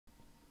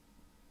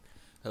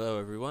Hello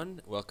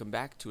everyone, welcome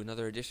back to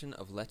another edition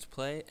of Let's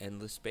Play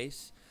Endless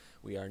Space.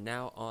 We are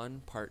now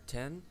on part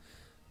 10,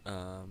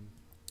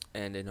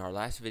 and in our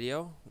last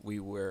video we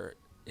were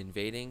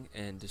invading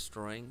and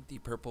destroying the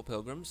purple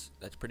pilgrims.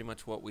 That's pretty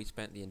much what we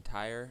spent the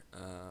entire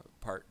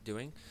part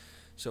doing.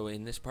 So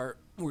in this part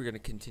we're going to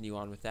continue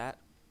on with that,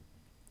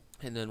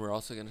 and then we're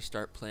also going to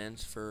start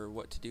plans for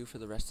what to do for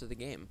the rest of the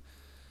game.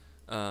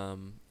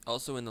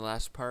 Also in the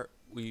last part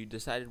we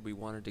decided we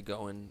wanted to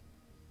go and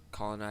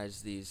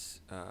colonize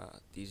these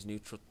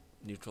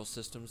neutral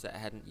systems that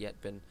hadn't yet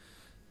been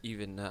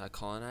even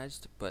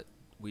colonized, but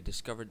we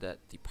discovered that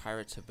the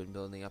pirates have been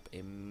building up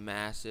a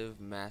massive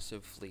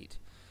fleet.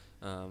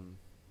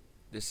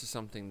 This is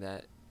something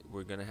that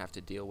we're gonna have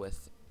to deal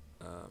with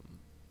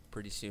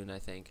pretty soon, I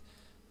think.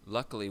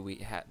 Luckily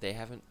they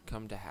haven't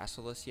come to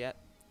hassle us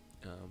yet,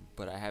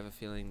 but I have a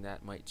feeling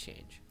that might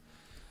change.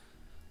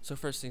 So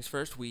first things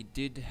first, we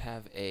did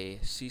have a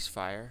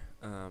ceasefire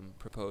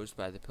proposed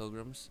by the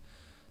pilgrims.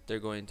 They're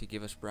going to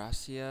give us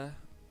Brassia,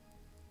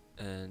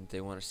 and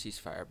they want a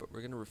ceasefire, but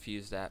we're going to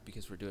refuse that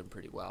because we're doing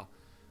pretty well.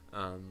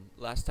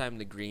 Last time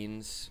the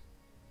Greens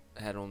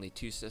had only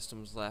 2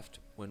 systems left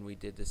when we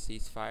did the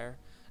ceasefire.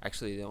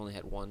 Actually, they only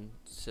had 1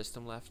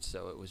 system left,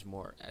 so it was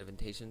more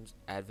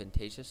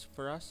advantageous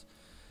for us.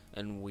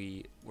 And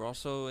we're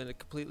also in a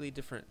completely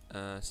different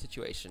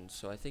situation,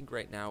 so I think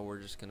right now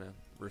we're just going to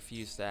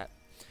refuse that,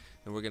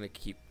 and we're going to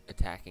keep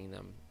attacking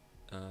them.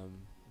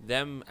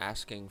 Them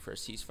asking for a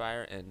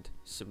ceasefire and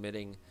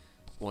submitting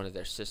one of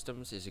their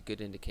systems is a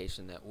good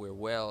indication that we're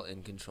well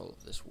in control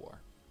of this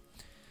war.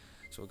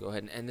 So we'll go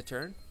ahead and end the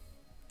turn.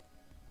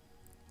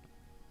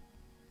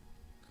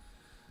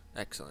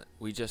 Excellent.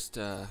 We just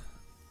and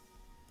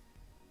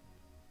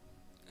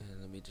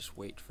let me just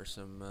wait for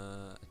some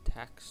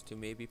attacks to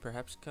maybe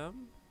perhaps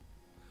come.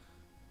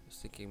 I was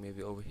thinking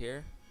maybe over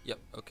here. Yep,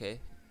 okay.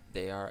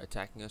 They are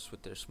attacking us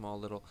with their small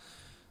little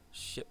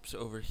ships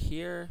over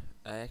here.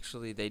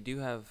 They do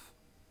have,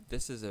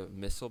 this is a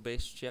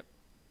missile-based ship,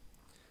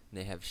 and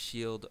they have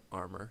shield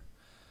armor.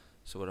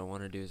 So what I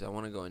want to do is I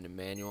want to go into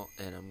manual,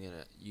 and I'm going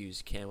to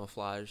use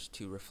camouflage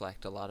to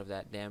reflect a lot of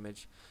that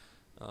damage.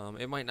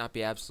 It might not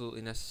be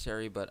absolutely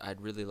necessary, but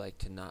I'd really like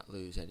to not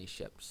lose any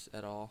ships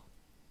at all.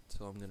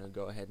 So I'm going to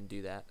go ahead and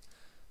do that.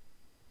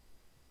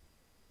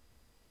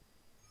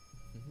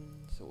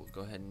 So we'll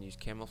go ahead and use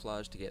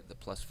camouflage to get the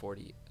plus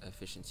 40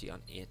 efficiency on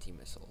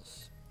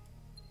anti-missiles.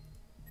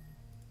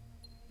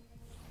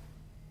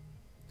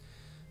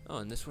 Oh,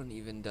 and this one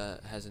even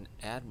has an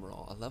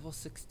admiral, a level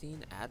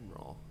 16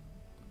 admiral,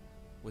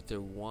 with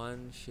their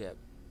 1 ship.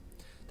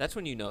 That's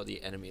when you know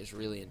the enemy is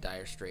really in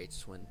dire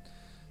straits, when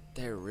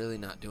they're really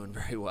not doing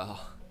very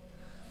well.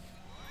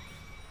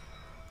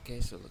 Okay,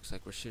 so it looks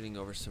like we're shooting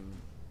over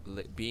some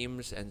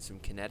beams and some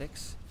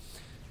kinetics,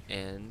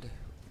 and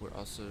we're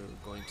also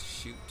going to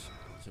shoot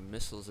some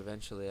missiles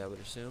eventually, I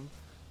would assume.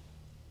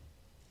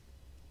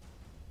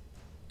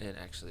 And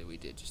actually we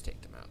did just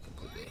take them out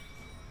completely.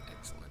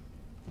 Excellent.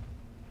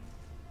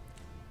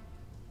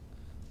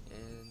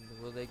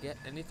 Will they get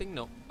anything?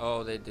 No.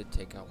 Oh, they did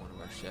take out one of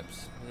our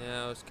ships.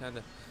 Yeah, I was kind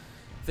of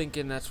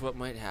thinking that's what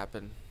might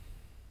happen.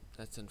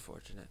 That's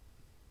unfortunate.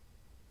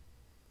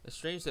 It's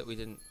strange that we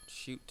didn't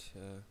shoot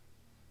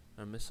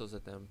our missiles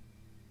at them.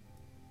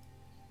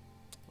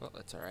 Well,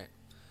 that's alright.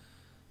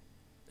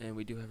 And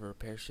we do have a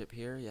repair ship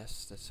here.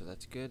 Yes, so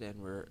that's good.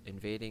 And we're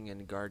invading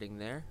and guarding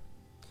there.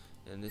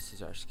 And this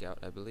is our scout,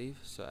 I believe.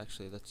 So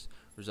actually, let's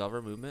resolve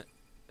our movement.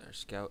 Our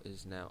scout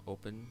is now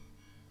open.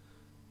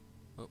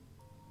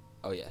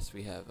 Oh yes,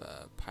 we have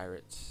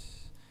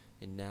pirates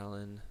in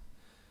Nalin.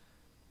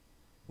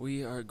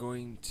 We are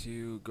going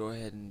to go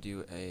ahead and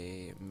do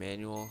a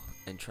manual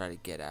and try to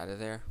get out of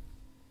there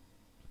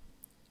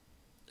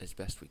as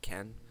best we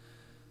can.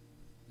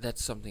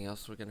 That's something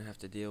else we're going to have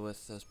to deal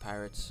with, those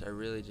pirates. I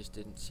really just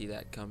didn't see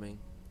that coming.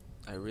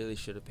 I really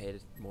should have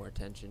paid more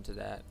attention to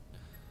that.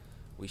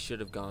 We should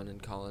have gone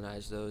and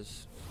colonized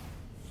those.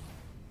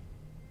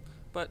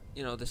 But,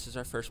 you know, this is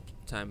our first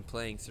time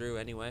playing through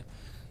anyway.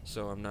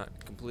 So I'm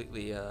not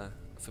completely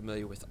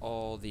familiar with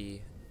all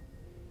the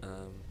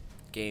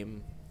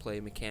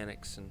gameplay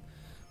mechanics and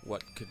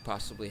what could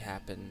possibly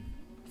happen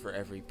for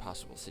every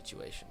possible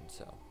situation.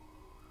 So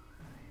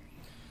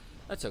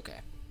that's okay.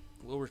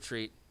 We'll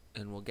retreat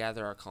and we'll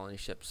gather our colony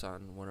ships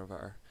on one of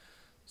our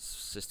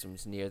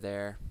systems near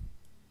there,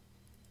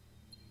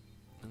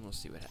 and we'll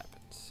see what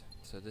happens.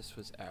 So this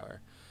was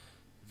our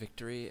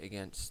victory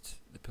against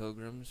the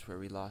pilgrims, where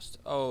we lost.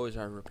 Oh, is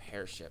our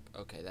repair ship.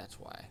 Okay, that's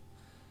why.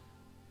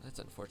 That's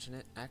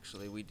unfortunate.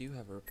 Actually, we do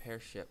have a repair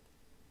ship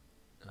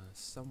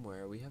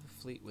somewhere. We have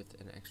a fleet with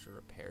an extra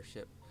repair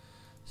ship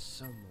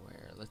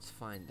somewhere. Let's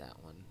find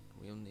that one.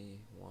 We only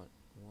want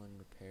 1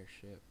 repair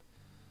ship.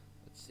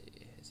 Let's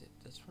see. Is it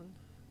this one?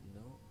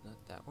 No,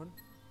 not that one.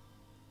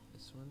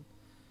 This one?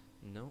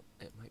 No,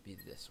 it might be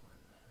this one.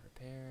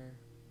 Repair.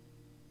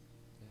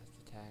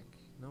 Fast attack.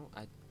 No,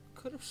 I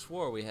could have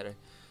swore we had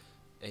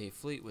a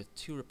fleet with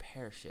 2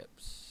 repair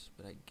ships,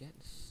 but I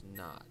guess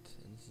not.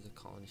 And this is a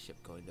colony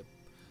ship going to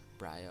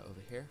Braya over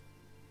here.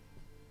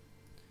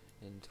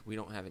 And we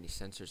don't have any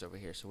sensors over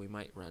here, so we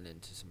might run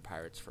into some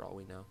pirates for all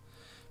we know.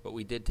 But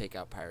we did take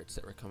out pirates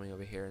that were coming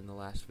over here in the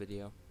last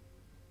video.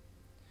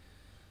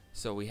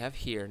 So we have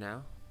here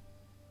now.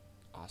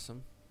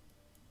 Awesome.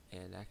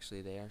 And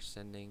actually they are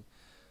sending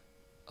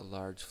a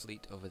large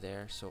fleet over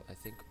there, so I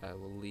think I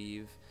will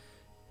leave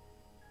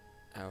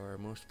our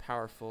most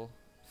powerful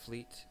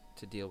fleet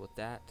to deal with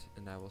that,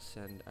 and I will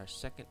send our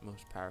second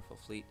most powerful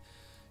fleet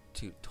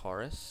to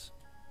Taurus,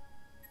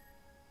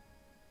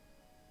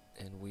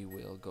 and we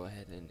will go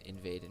ahead and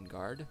invade and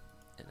guard,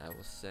 and I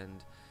will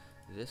send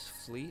this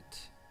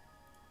fleet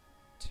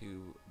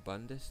to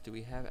Bundus. Do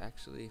we have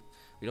actually,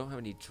 we don't have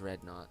any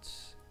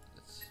dreadnoughts.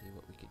 Let's see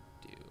what we could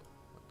do.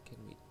 What can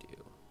we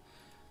do?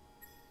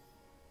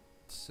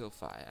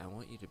 Silphi, I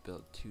want you to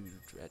build 2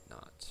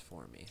 dreadnoughts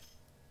for me.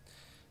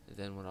 And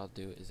then what I'll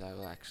do is I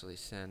will actually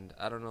send,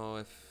 I don't know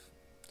if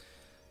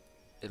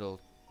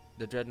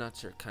the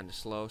dreadnoughts are kind of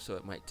slow, so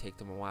it might take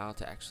them a while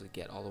to actually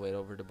get all the way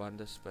over to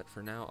Bundus, but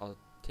for now I'll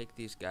take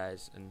these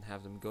guys and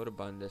have them go to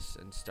Bundus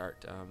and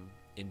start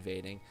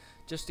invading,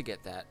 just to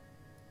get that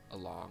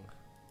along.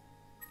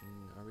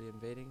 Are we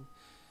invading?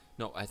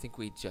 No, I think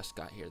we just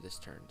got here this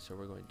turn, so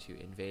we're going to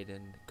invade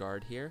and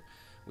guard here.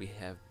 We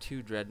have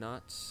 2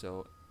 dreadnoughts,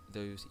 so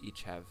those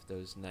each have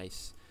those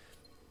nice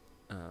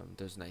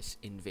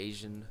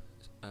invasion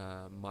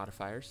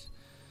modifiers,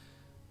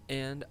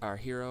 and our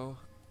hero,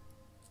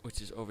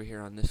 which is over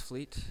here on this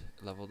fleet,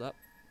 leveled up.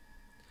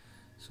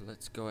 So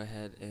let's go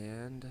ahead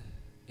and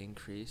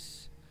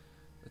increase.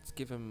 Let's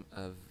give him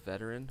a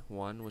veteran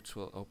 1, which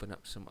will open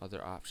up some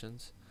other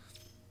options.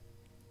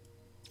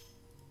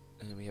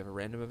 And we have a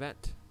random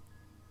event.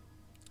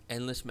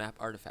 Endless map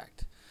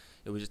artifact.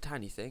 It was a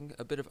tiny thing,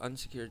 a bit of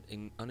unsecured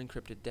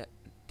unencrypted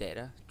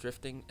data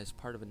drifting as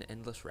part of an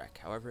endless wreck.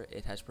 However,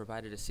 it has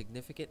provided a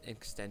significant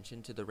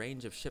extension to the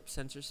range of ship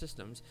sensor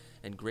systems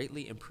and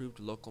greatly improved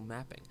local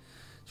mapping.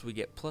 So we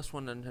get plus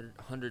 100%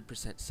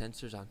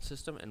 sensors on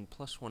system and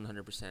plus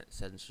 100%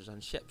 sensors on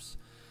ships.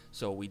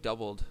 So we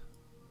doubled,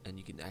 and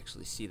you can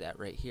actually see that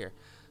right here.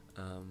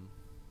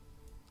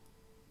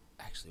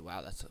 Actually,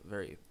 wow, that's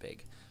very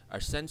big. Our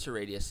sensor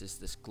radius is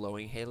this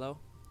glowing halo,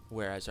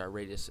 whereas our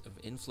radius of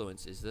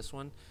influence is this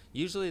one.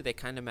 Usually they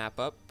kind of map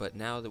up, but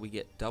now that we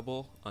get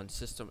double on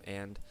system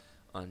and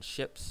on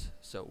ships,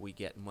 so we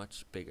get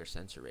much bigger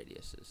sensor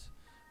radiuses.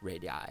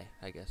 Radii,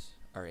 I guess.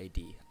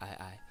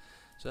 R-A-D-I-I.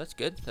 So that's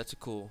good. That's a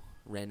cool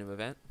random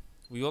event.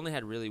 We only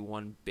had really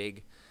one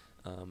big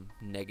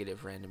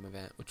negative random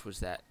event, which was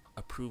that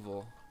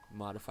approval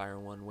modifier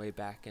one way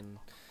back in,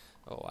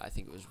 oh, I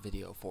think it was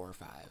video 4 or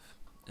 5.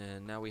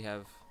 And now we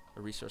have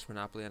a resource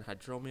monopoly on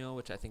hydromiel,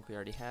 which I think we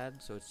already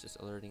had, so it's just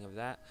alerting of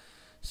that.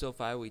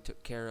 Silphi, we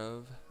took care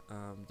of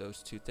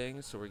those 2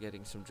 things, so we're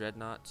getting some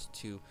dreadnoughts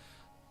to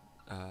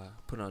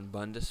put on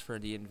Bundus for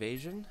the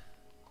invasion.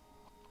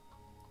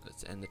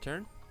 Let's end the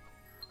turn.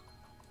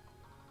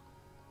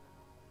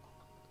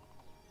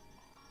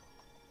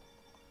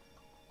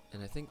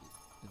 And I think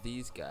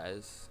these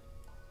guys,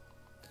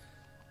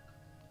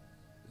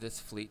 this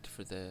fleet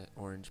for the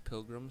Orange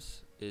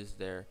Pilgrims is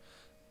their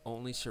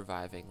only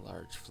surviving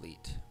large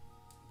fleet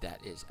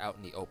that is out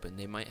in the open.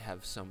 They might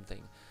have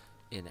something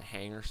in a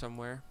hangar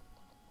somewhere,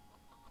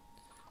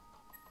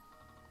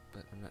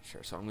 but I'm not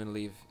sure. So I'm going to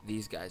leave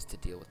these guys to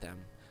deal with them,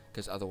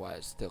 because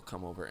otherwise they'll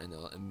come over and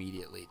they'll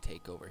immediately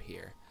take over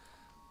here.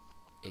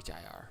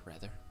 HIR,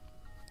 rather.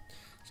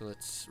 So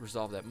let's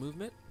resolve that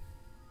movement.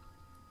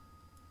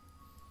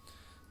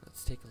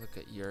 Let's take a look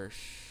at Yersh.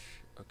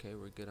 Okay,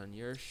 we're good on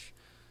Yersh.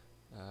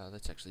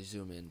 Let's actually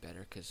zoom in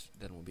better, because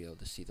then we'll be able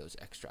to see those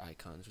extra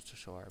icons which will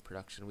show our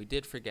production. We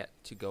did forget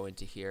to go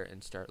into here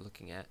and start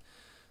looking at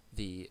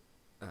the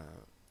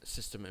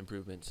system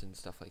improvements and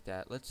stuff like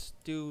that. Let's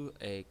do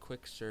a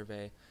quick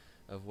survey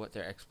of what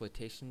their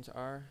exploitations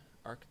are.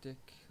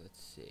 Arctic,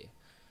 let's see.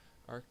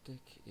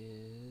 Arctic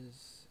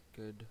is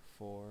good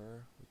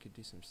for, we could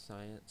do some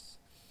science.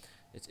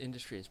 Its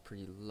industry is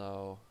pretty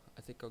low.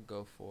 I think I'll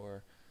go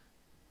for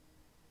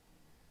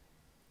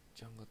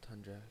jungle,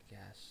 tundra,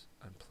 gas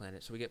on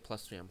planet. So we get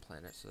 +3 on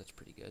planet, so that's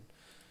pretty good.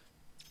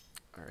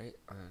 Alright,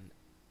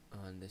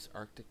 on this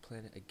Arctic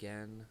planet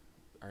again,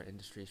 our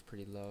industry is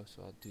pretty low,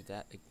 so I'll do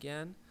that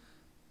again.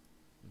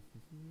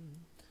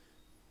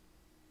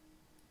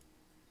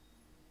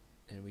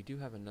 And we do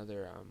have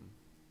another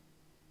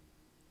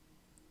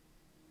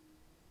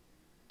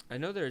I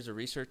know there is a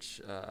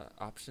research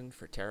option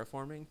for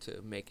terraforming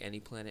to make any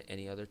planet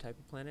any other type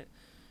of planet,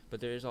 but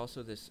there is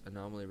also this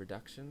anomaly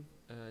reduction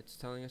it's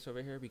telling us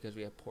over here, because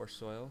we have poor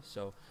soil.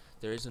 So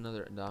there is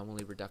another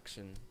anomaly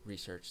reduction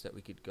research that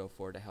we could go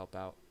for to help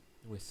out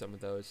with some of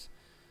those.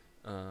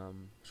 So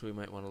we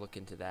might want to look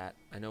into that.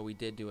 I know we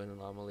did do an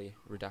anomaly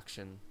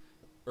reduction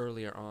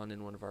earlier on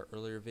in one of our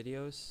earlier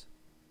videos,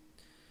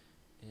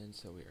 and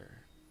so we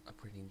are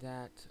upgrading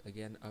that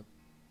again. Up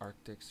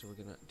Arctic, so we're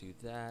gonna do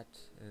that.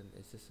 And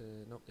is this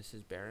a, nope, this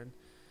is barren.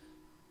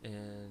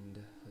 And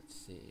let's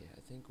see,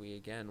 I think we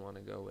again want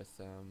to go with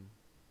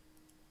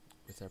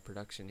our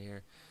production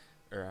here,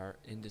 or our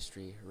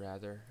industry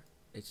rather.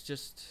 It's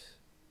just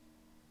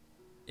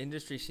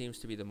industry seems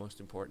to be the most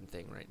important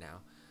thing right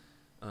now,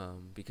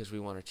 because we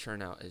want to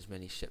churn out as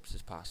many ships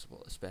as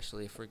possible,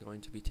 especially if we're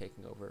going to be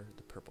taking over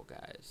the purple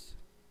guys.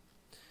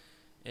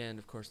 And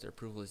of course their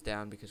approval is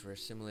down because we're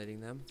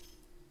assimilating them.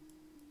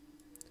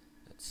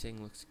 That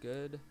Sing looks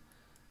good.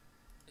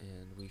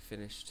 And we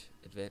finished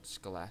Advanced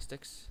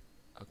Scholastics.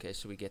 Okay,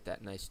 so we get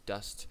that nice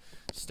dust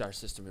star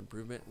system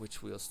improvement,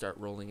 which we'll start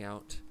rolling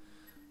out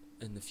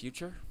in the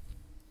future.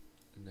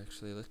 And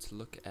actually, let's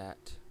look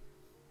at,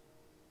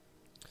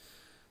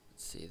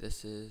 let's see,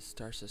 this is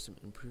star system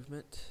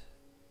improvement,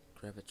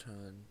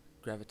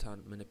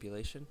 graviton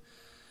manipulation,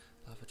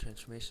 lava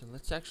transformation.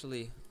 Let's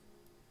actually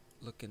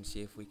look and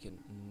see if we can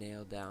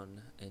nail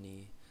down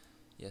any.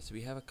 Yes,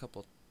 we have a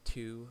couple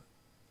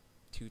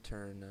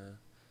two-turn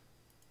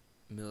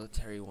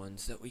military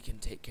ones that we can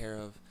take care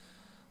of.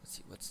 Let's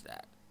see, what's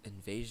that?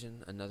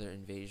 Invasion, another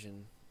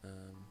invasion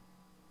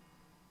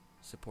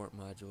support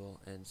module,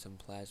 and some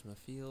plasma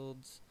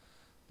fields,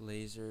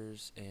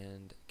 lasers,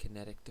 and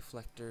kinetic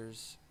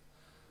deflectors.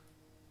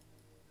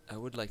 I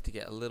would like to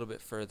get a little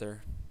bit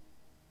further.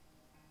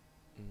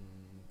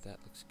 That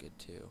looks good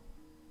too.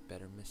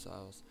 Better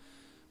missiles.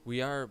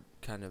 We are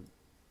kind of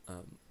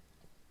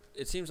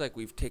it seems like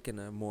we've taken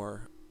a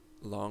more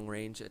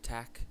long-range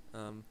attack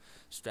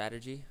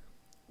strategy.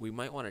 We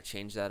might want to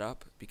change that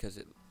up because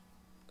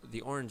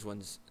the orange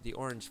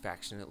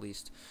faction at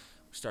least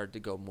started to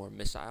go more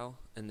missile,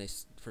 and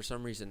for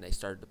some reason they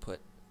started to put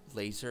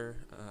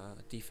laser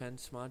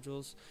defense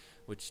modules,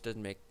 which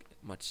doesn't make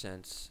much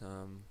sense,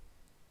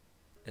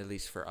 at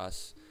least for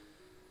us.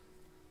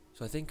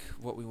 So I think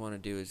what we want to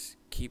do is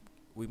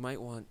we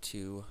might want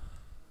to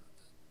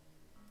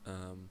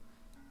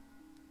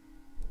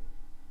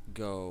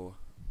go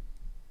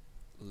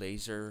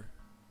laser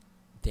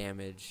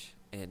damage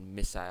and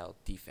missile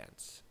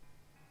defense.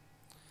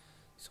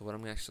 So what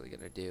I'm actually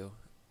going to do,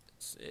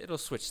 it'll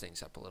switch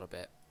things up a little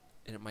bit,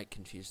 and it might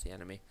confuse the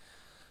enemy,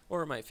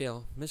 or it might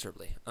fail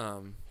miserably,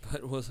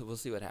 but we'll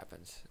see what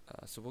happens.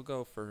 So we'll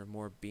go for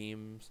more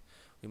beams.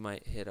 We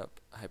might hit up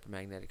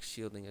hypermagnetic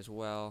shielding as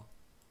well.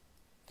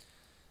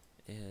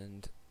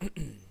 And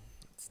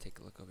let's take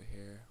a look over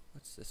here.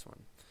 What's this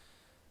one?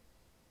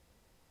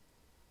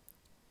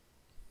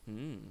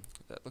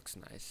 That looks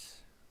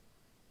nice.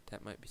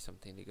 That might be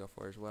something to go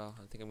for as well.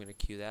 I think I'm going to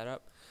queue that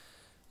up.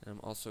 And I'm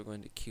also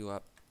going to queue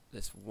up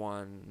this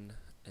one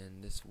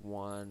and this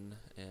one.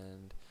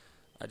 And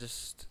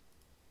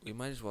we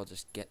might as well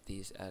just get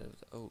these out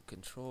of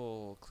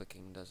control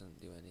clicking doesn't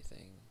do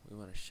anything. We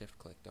want to shift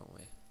click, don't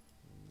we?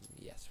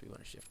 Yes, we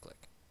want to shift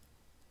click.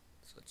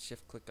 So let's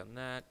shift click on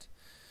that.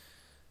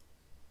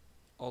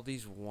 All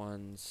these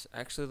ones.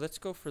 Actually, let's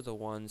go for the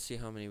ones, see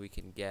how many we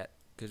can get.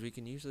 Because we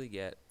can usually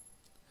get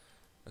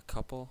a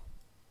couple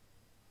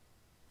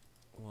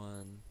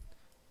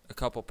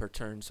per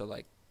turn, so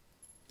like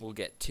we'll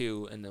get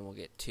 2 and then we'll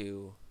get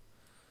 2,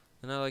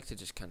 and I like to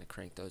just kind of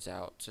crank those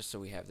out just so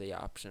we have the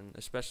option,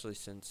 especially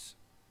since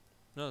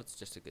it's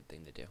just a good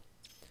thing to do,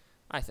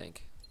 I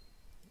think.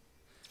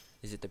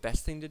 Is it the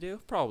best thing to do?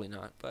 Probably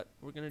not, but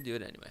we're gonna do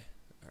it anyway.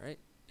 Alright,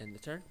 end the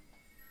turn.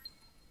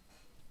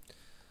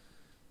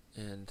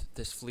 And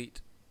this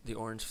fleet, the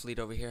orange fleet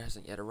over here,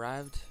 hasn't yet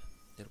arrived.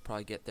 It'll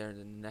probably get there in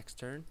the next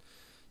turn.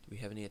 Do we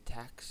have any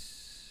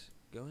attacks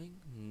going?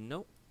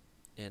 Nope.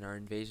 And our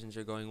invasions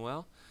are going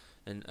well.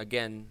 And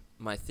again,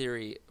 my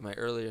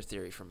earlier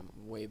theory from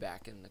way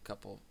back in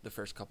the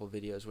first couple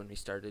videos when we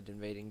started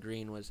invading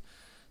green was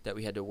that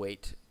we had to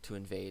wait to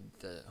invade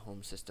the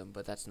home system,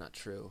 but that's not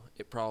true.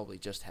 It probably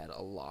just had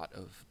a lot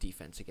of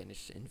defense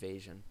against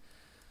invasion.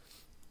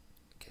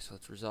 Okay, so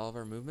let's resolve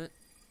our movement.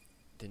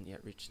 Didn't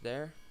yet reach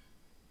there.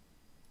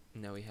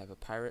 Now we have a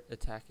pirate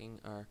attacking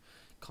our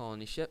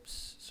colony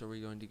ships, so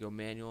we're going to go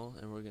manual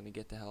and we're going to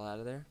get the hell out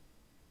of there.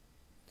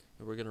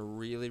 And we're going to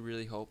really,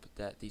 really hope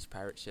that these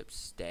pirate ships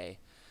stay.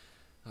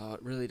 Oh,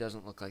 it really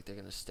doesn't look like they're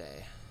going to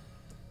stay.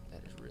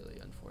 That is really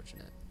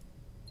unfortunate.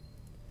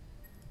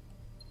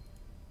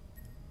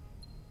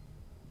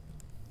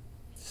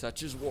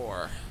 Such is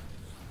war.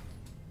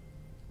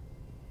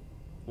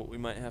 What we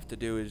might have to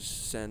do is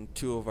send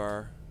 2 of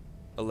our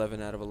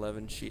 11 out of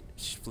 11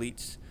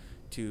 fleets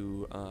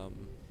to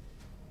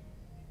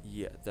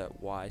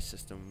that Y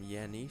system.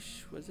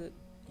 Yanish, was it?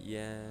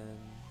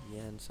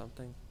 Yan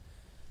something?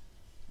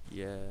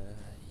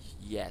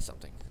 Yeah,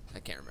 something. I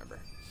can't remember.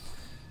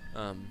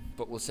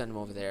 But we'll send them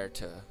over there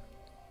to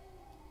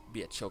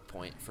be a choke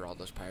point for all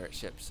those pirate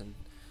ships, and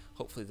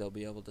hopefully they'll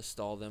be able to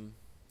stall them.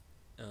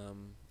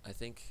 I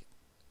think.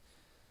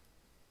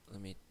 Let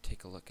me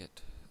take a look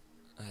at.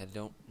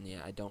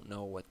 I don't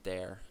know what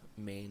their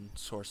main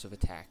source of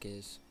attack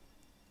is.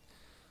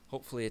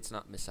 Hopefully it's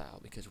not missile,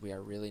 because we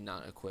are really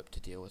not equipped to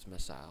deal with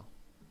missile.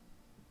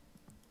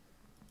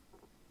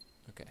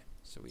 Okay,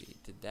 so we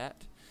did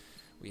that.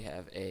 We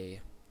have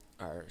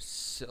our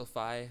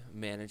Sylphi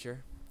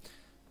manager,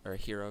 our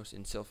heroes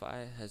in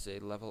Sylphi, has a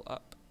level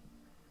up.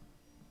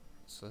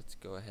 So let's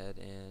go ahead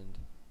and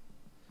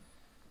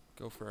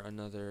go for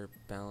another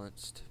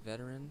balanced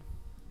veteran.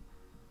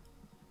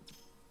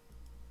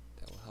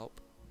 That will help.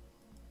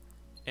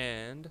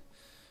 And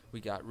we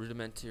got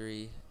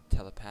rudimentary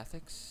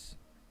telepathics.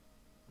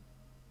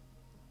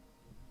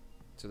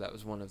 So that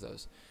was one of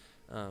those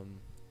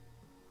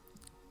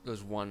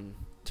one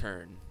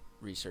turn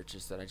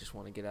researches that I just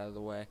want to get out of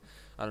the way.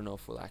 I don't know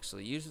if we'll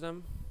actually use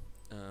them,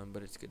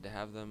 but it's good to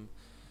have them.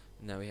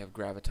 Now we have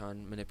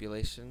graviton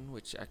manipulation,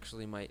 which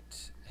actually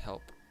might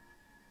help.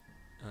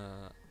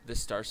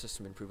 This star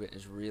system improvement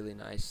is really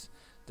nice.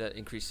 That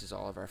increases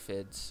all of our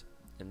FIDs,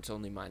 and it's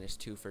only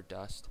 -2 for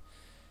dust.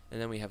 And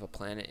then we have a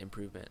planet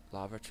improvement,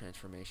 lava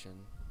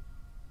transformation.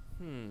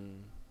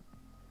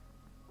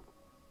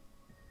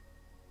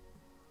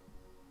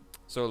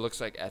 So it looks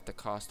like at the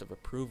cost of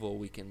approval,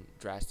 we can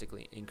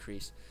drastically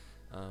increase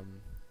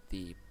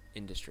the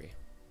industry.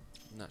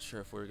 I'm not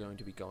sure if we're going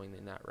to be going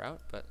in that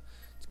route, but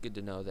it's good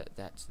to know that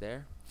that's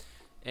there.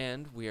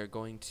 And we are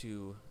going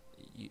to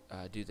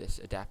do this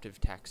adaptive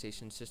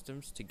taxation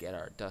systems to get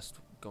our dust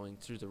going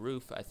through the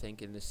roof. I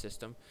think in this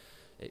system,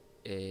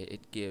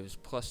 it gives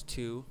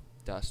 +2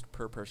 dust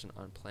per person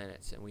on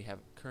planets, and we have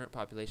a current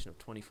population of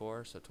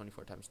 24, so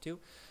 24 times 2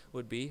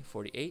 would be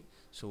 48,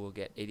 so we'll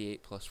get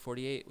 88 plus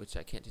 48, which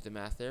I can't do the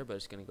math there, but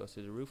it's going to go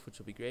through the roof, which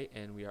will be great,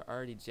 and we are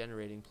already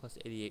generating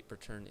 +88 per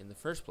turn in the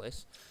first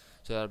place,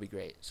 so that'll be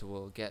great. So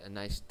we'll get a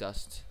nice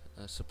dust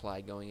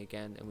supply going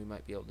again, and we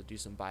might be able to do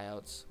some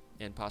buyouts,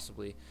 and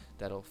possibly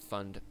that'll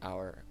fund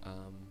our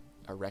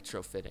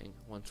retrofitting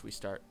once we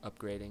start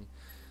upgrading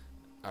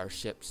our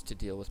ships to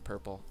deal with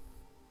purple.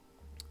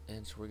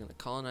 And so we're going to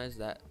colonize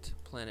that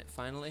planet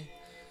finally,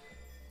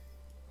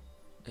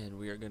 and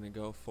we are going to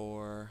go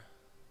for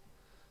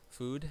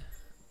food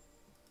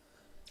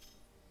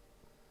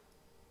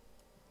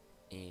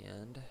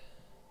and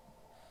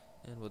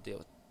we'll deal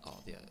with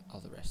all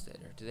the rest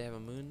later. Do they have a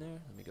moon there?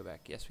 Let me go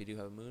back. Yes, we do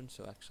have a moon.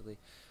 So actually,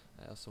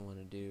 I also want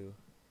to do.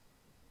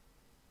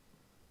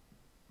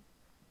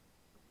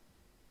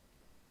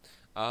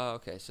 Oh,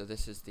 okay. So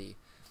this is the.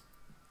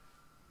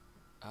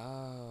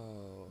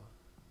 Oh.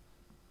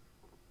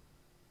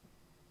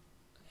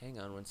 Hang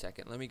on one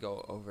second. Let me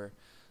go over.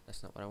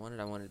 That's not what I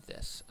wanted. I wanted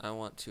this. I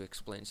want to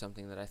explain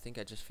something that I think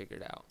I just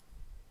figured out.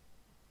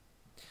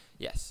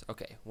 Yes,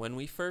 okay. When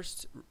we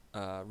first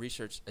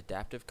researched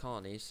adaptive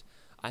colonies,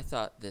 I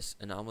thought this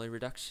anomaly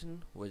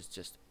reduction was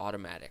just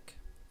automatic.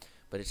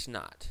 But it's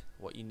not.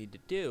 What you need to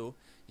do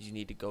is you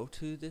need to go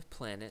to the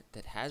planet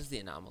that has the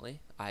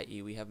anomaly,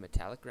 i.e. we have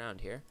metallic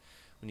ground here.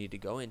 We need to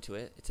go into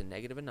it. It's a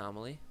negative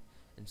anomaly,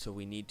 and so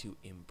we need to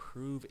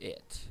improve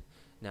it.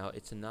 Now,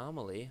 its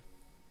anomaly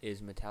is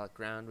metallic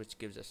ground, which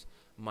gives us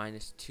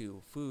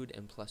 -2 food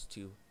and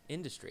 +2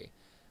 industry.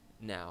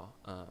 Now,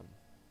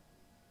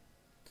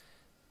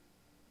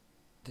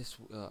 this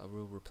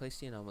will replace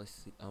the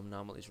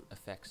anomaly's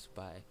effects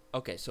by.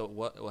 Okay, so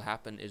what will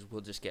happen is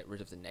we'll just get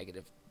rid of the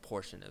negative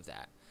portion of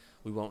that.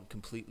 We won't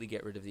completely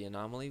get rid of the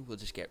anomaly. We'll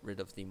just get rid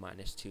of the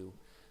 -2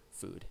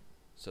 food.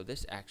 So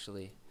this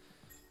actually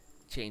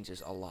changes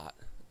a lot,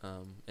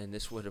 and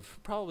this would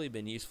have probably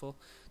been useful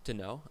to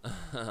know.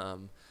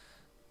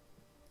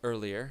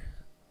 Earlier,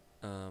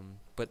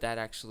 but that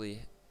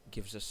actually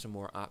gives us some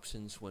more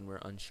options when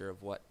we're unsure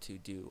of what to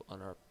do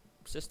on our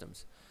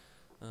systems.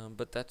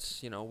 But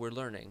that's, we're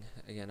learning.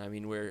 Again, I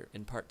mean, we're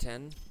in part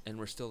 10 and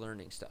we're still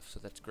learning stuff, so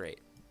that's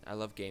great. I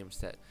love games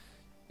that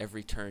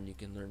every turn you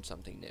can learn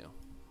something new.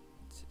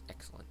 It's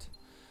excellent.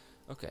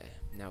 Okay,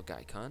 now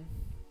Gaikon.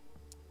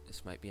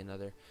 This might be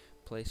another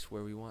place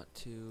where we want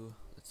to,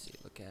 let's see,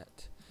 look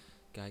at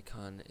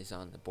Gaikon is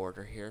on the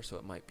border here, so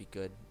it might be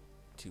good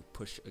to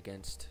push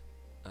against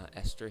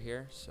Esther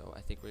here, so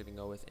I think we're going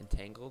to go with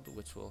Entangled,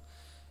 which will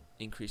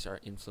increase our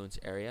influence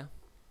area.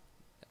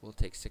 We'll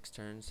take 6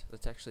 turns.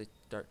 Let's actually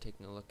start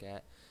taking a look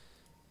at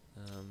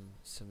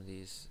some of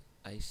these.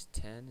 Ice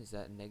 10, is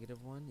that a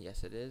 -1?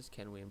 Yes, it is.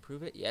 Can we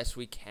improve it? Yes,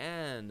 we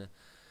can.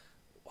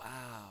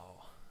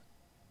 Wow.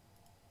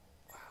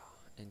 Wow.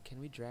 And can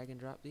we drag and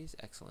drop these?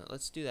 Excellent.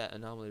 Let's do that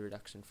anomaly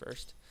reduction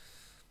first.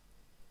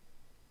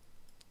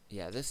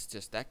 Yeah,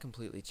 that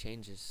completely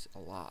changes a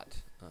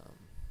lot.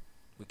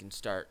 We can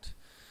start.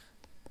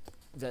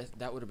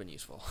 That would have been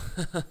useful.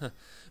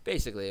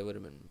 Basically, it would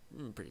have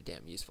been pretty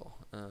damn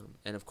useful.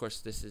 And of course,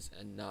 this is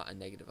not a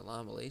negative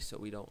anomaly, so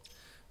we don't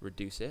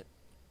reduce it.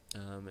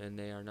 And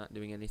they are not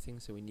doing anything,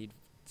 so we need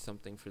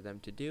something for them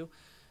to do.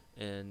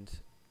 And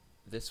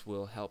this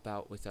will help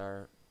out with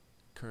our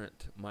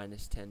current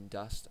 -10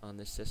 dust on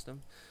this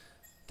system.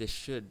 This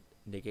should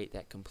negate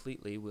that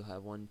completely. We'll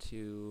have 1,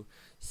 2,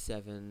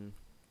 7,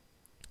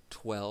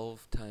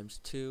 12 times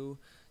 2,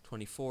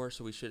 24,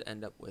 so we should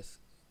end up with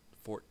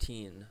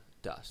 14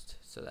 dust.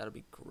 So that'll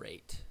be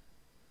great.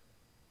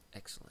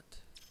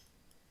 Excellent.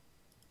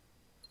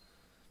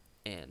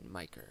 And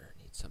Miker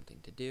needs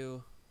something to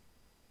do.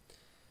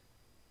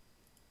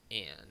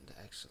 And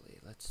actually,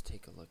 let's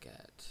take a look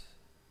at.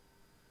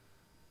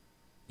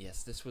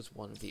 Yes, this was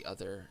one of the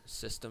other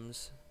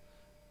systems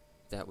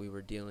that we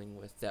were dealing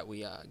with that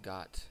we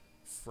got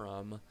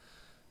from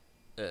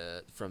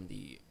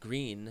the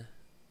green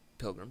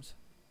pilgrims.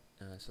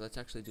 So let's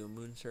actually do a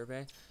moon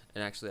survey.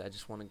 And actually, I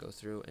just want to go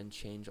through and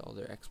change all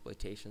their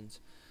exploitations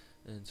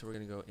And so we're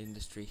gonna go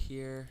industry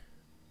here.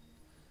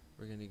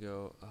 We're gonna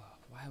go,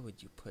 why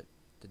would you put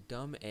the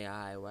dumb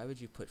AI, why would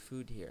you put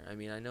food here? I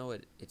mean, I know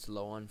it's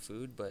low on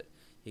food, but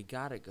you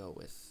gotta go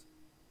with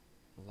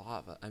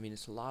lava. I mean,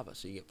 it's lava,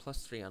 so you get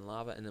 +3 on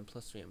lava and then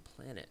 +3 on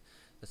planet.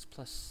 That's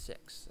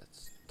 +6.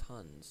 That's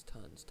tons.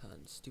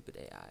 Stupid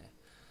AI.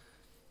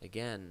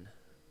 Again,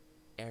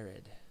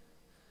 arid.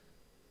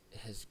 It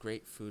has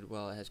great food.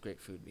 Well, it has great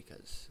food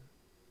because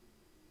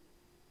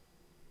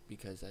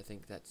I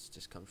think that's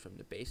just comes from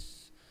the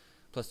base.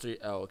 +3.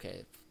 Oh,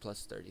 okay.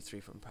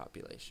 +33 from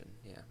population.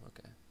 Yeah.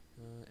 Okay.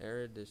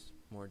 Arid is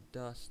more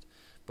dust,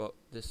 but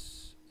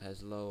this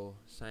has low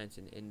science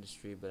and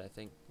industry. But I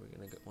think we're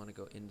gonna want to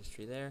go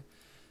industry there.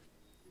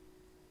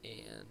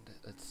 And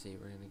let's see.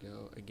 We're gonna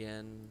go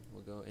again.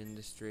 We'll go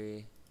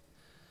industry.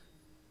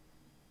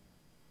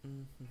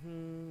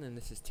 And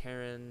this is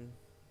Terran.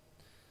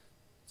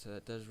 So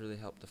that does really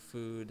help the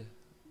food.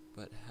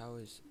 But how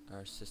is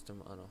our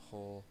system on a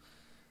whole?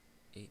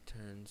 8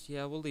 turns.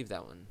 Yeah, we'll leave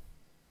that one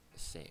the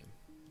same.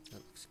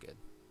 That looks good.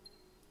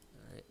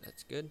 Alright,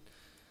 that's good.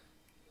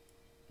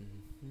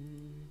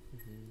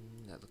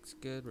 That looks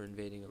good. We're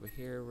invading over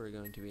here. We're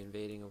going to be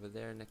invading over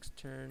there next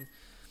turn.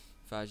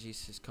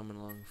 Vajis is coming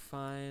along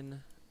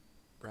fine.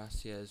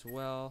 Rassia as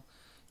well.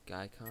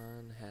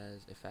 Gaikon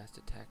has a fast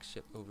attack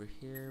ship over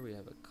here. We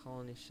have a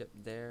colony ship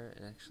there.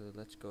 And actually,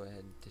 let's go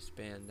ahead and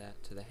disband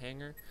that to the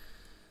hangar.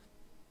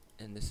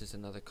 And this is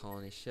another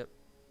colony ship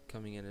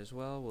coming in as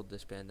well. We'll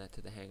disband that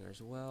to the hangar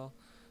as well.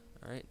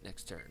 Alright,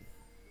 next turn.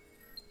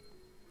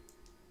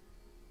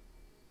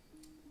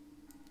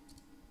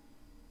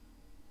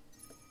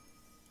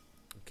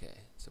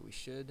 Okay, so we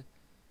should...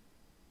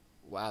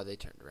 Wow, they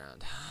turned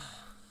around.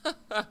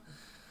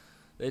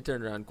 They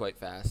turned around quite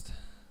fast.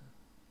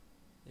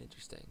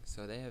 Interesting.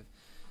 So they have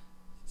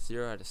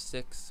 0 out of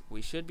 6.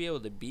 We should be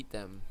able to beat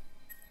them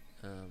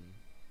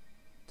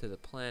to the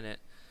planet,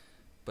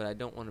 but I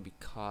don't want to be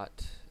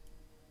caught.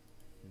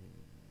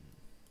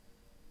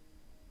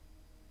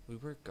 We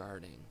were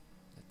guarding.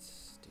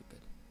 That's stupid.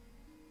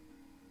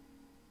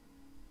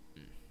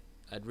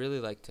 I'd really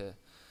like to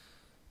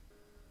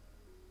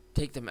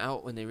take them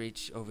out when they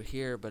reach over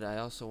here, but I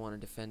also want to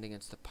defend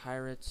against the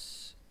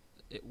pirates.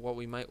 We'll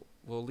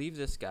leave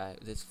this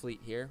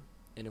fleet here,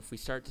 and if we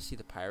start to see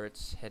the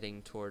pirates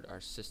heading toward our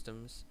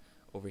systems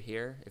over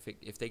here,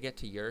 if they get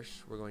to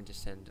Yersh, we're going to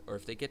send, or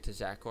if they get to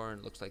Zakor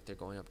and it looks like they're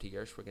going up to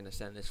Yersh, we're going to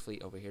send this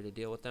fleet over here to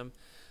deal with them.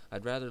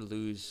 I'd rather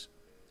lose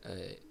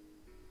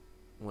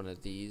one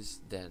of these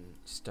than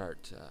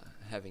start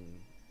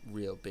having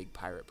real big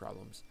pirate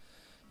problems.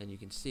 And you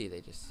can see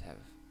they just have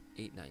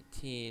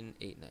 819,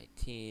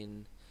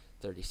 819,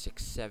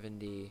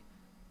 3670,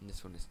 and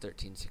this one is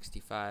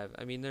 1365.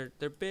 I mean,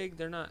 they're big.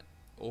 They're not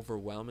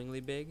overwhelmingly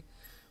big.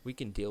 We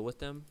can deal with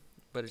them,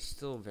 but it's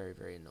still very,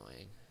 very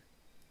annoying.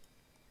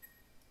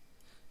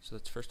 So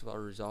let's first of all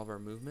resolve our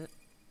movement,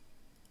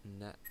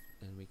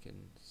 and we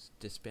can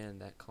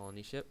disband that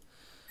colony ship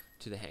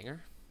to the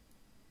hangar.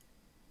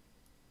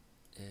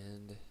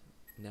 And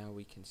now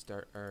we can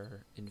start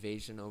our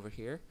invasion over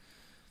here.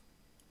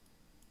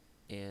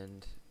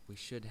 And we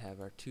should have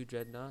our 2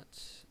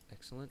 dreadnoughts.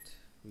 Excellent.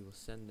 We will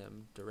send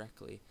them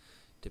directly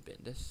to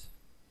Bindus.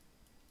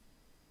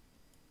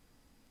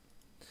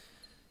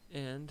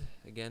 And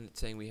again, it's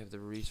saying we have the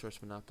resource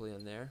monopoly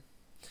on there.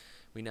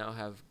 We now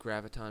have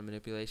graviton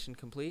manipulation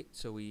complete,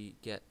 so we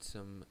get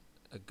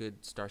a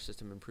good star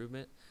system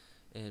improvement,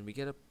 and we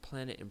get a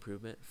planet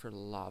improvement for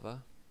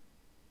lava.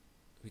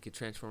 We could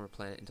transform a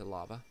planet into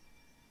lava.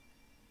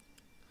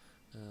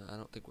 I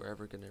don't think we're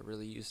ever going to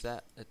really use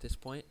that at this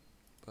point,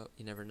 but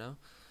you never know.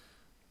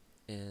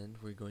 And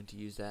we're going to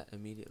use that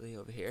immediately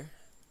over here.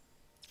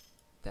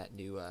 That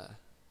new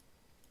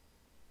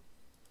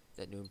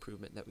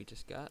improvement that we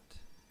just got.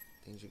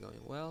 Things are going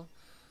well.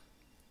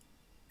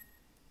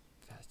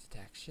 Fast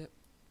attack ship.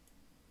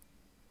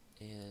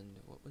 And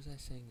what was I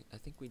saying? I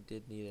think we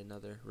did need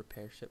another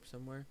repair ship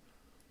somewhere.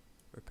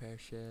 Repair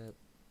ship.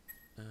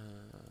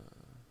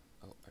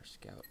 Oh, our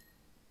scout.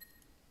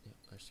 Yep,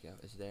 our scout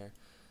is there.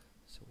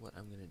 So what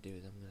I'm going to do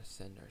is I'm going to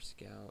send our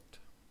scout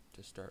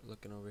to start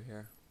looking over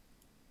here.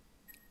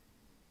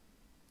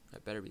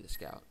 That better be the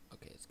scout.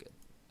 Okay, it's good.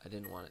 I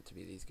didn't want it to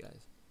be these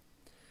guys.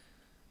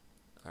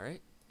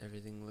 Alright,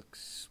 everything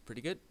looks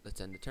pretty good. Let's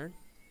end the turn.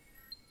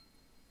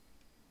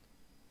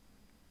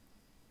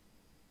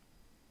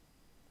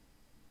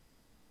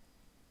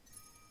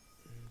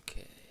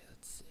 Okay,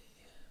 let's see.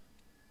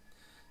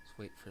 Let's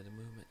wait for the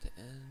movement to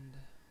end.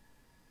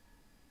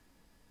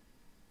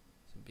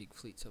 Some big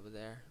fleets over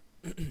there.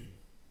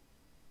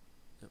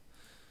 Yep.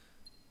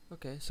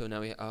 Okay, so now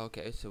we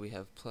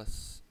have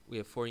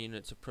 4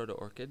 units of proto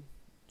orchid,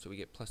 so we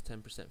get plus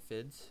 10%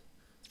 fids.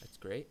 That's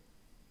great.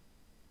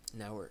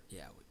 Now we're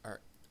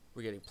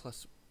getting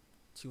plus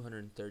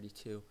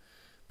 232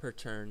 per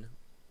turn.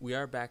 We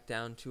are back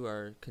down to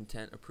our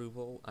content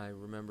approval. I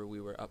remember we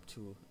were up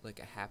to like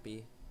a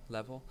happy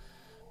level,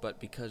 but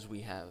because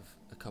we have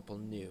a couple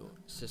new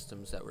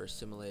systems that we're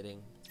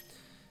assimilating,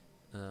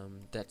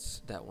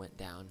 that went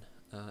down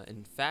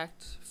In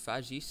fact,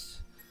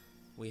 Fagis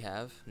we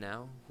have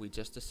now. We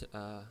just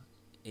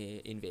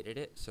invaded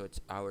it, so it's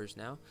ours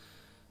now.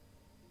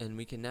 And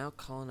we can now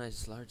colonize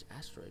this large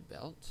asteroid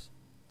belt.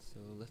 So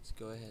let's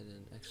go ahead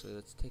and actually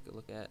let's take a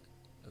look at.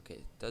 Okay,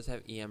 it does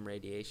have EM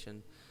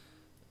radiation.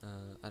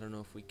 I don't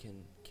know if we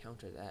can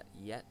counter that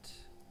yet.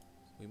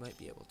 We might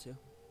be able to.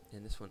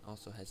 And this one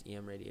also has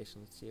EM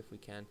radiation. Let's see if we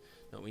can.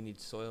 No, we need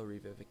soil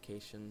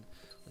revivification.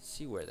 Let's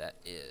see where that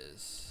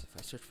is. If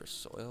I search for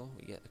soil,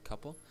 we get a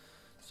couple.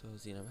 So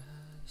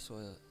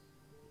soil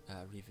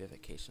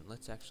revivification.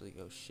 Let's actually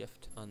go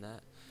shift on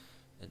that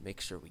and make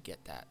sure we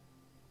get that.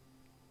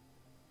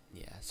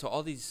 Yeah, so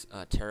all these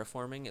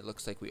terraforming, it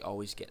looks like we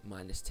always get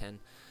 -10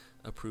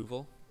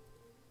 approval.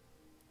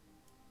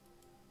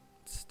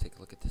 Let's take a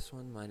look at this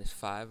one,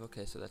 -5.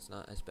 Okay, so that's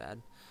not as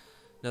bad.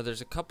 Now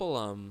there's a couple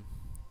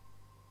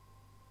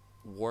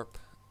warp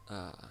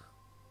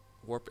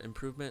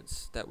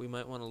improvements that we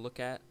might want to look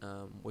at,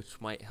 which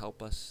might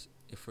help us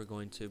if we're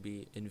going to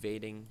be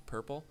invading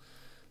purple.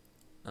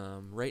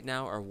 Right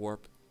now our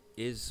warp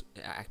is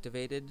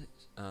activated,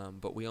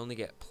 but we only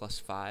get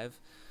 +5,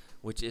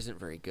 which isn't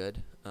very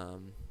good.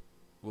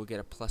 We'll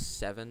get a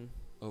 +7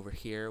 over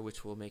here,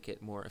 which will make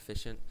it more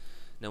efficient.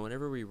 Now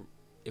whenever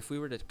if we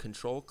were to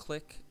control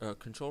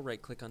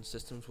right click on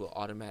systems, we'll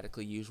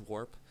automatically use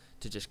warp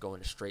to just go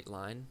in a straight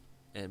line,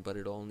 but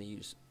it'll only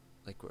use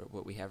like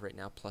what we have right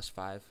now,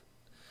 +5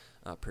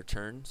 per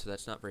turn, so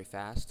that's not very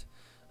fast.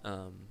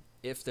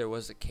 If there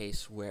was a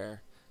case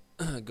where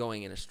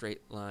going in a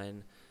straight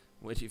line,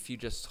 which if you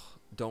just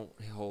don't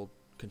hold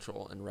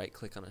control and right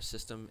click on a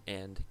system,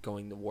 and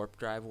going the warp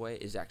drive way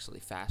is actually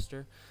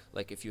faster,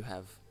 like if you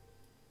have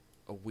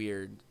a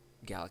weird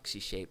galaxy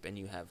shape and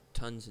you have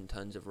tons and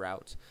tons of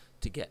routes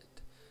to get,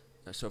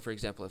 so for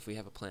example, if we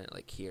have a planet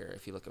like here,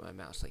 if you look at my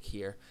mouse like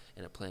here,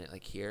 and a planet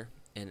like here,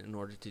 and in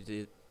order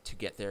to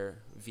get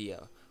there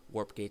via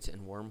warp gates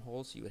and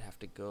wormholes, you would have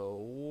to go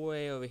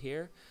way over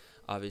here.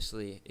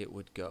 Obviously it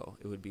would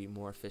be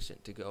more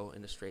efficient to go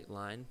in a straight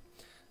line,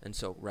 and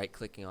so right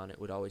clicking on it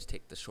would always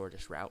take the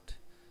shortest route.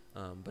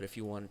 But if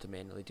you wanted to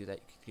manually do that,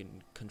 you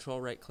can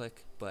control right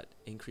click, but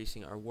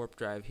increasing our warp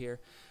drive here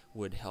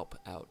would help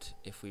out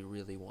if we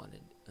really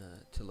wanted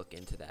to look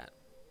into that.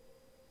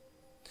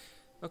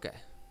 Okay,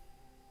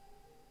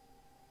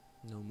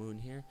 no moon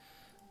here.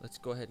 Let's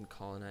go ahead and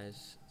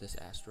colonize this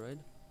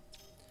asteroid.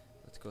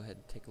 Let's go ahead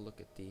and take a look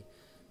at the.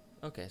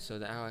 Okay, so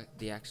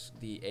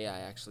the AI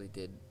actually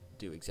did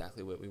do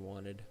exactly what we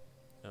wanted,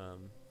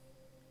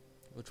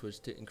 which was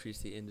to increase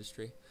the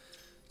industry.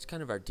 It's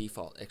kind of our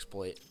default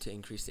exploit to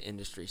increase the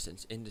industry,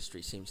 since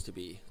industry seems to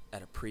be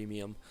at a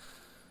premium.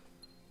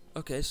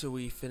 Okay, so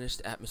we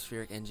finished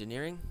atmospheric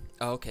engineering.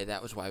 Oh, okay,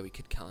 that was why we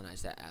could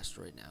colonize that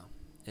asteroid now.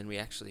 And we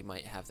actually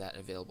might have that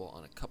available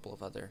on a couple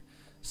of other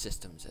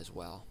systems as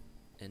well.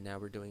 And now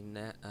we're doing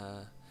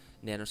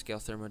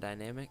nanoscale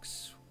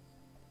thermodynamics,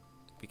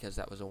 because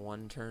that was a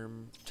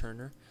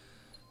one-turner.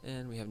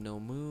 And we have no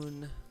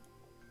moon.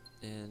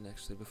 And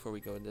actually, before we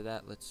go into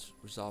that, let's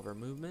resolve our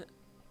movement.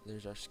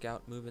 There's our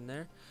scout moving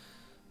there.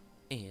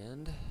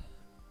 And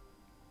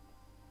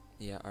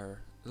yeah,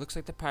 it looks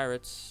like the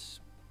pirates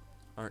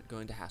aren't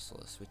going to hassle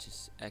us, which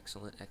is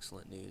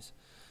excellent news.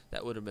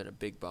 That would have been a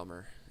big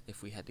bummer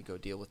if we had to go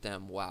deal with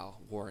them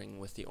while warring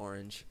with the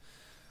orange.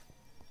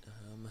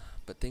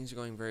 But things are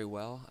going very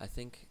well. I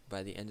think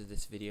by the end of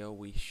this video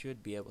we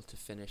should be able to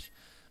finish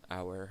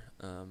our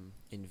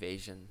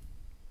invasion.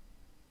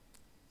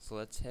 So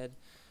let's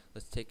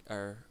take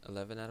our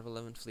 11 out of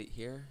 11 fleet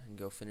here and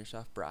go finish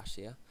off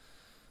Brassia.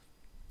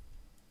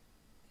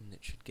 And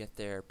it should get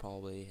there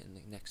probably in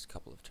the next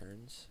couple of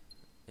turns.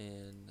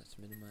 And let's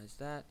minimize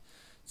that.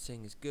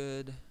 Sing is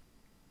good.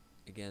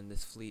 Again,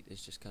 this fleet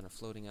is just kind of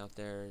floating out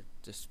there,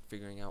 just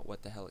figuring out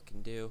what the hell it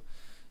can do.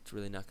 It's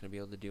really not going to be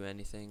able to do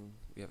anything.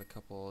 We have a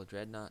couple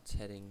dreadnoughts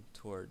heading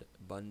toward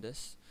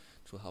Bundus,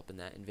 which will help in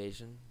that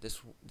invasion.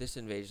 This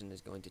invasion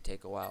is going to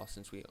take a while,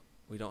 since we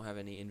don't have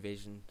any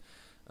invasion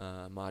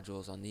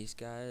modules on these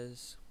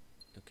guys.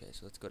 Okay,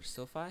 so let's go to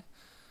Sylphi,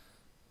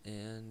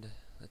 and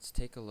let's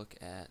take a look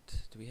at,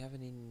 do we have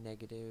any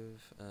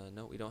negative,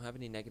 no, we don't have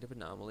any negative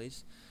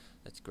anomalies.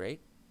 That's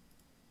great.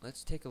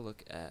 Let's take a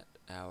look at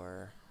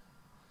our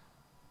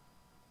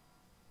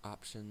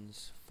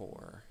options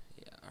for,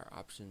 our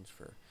options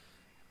for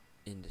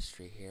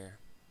industry here.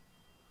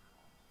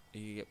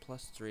 You get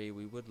 +3,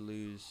 we would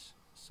lose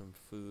some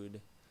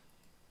food.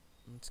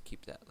 Let's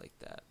keep that like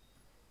that.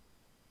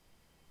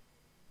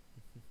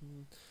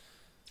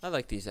 I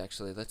like these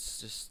actually. Let's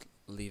just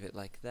leave it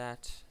like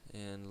that,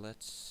 and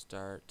let's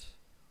start.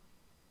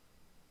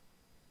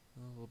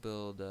 We'll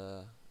build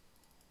a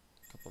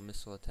couple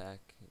missile attack,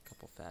 a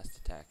couple fast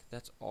attack.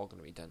 That's all going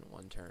to be done in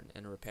one turn.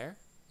 And a repair?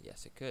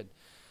 Yes, it could.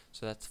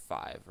 So that's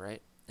 5,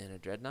 right? And a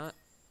dreadnought.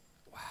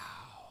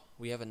 Wow,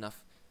 we have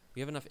enough.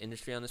 We have enough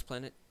industry on this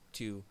planet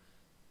to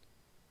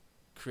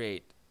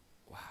create.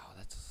 Wow,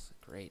 that's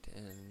great.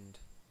 And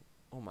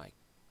oh my,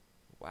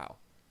 wow,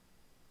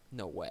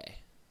 no way.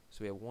 So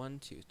we have 1,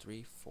 2,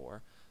 3,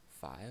 4,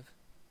 5,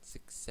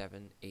 6,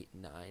 7, 8,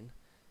 9.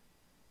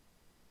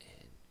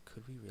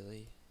 Could we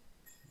really?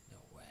 No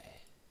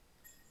way.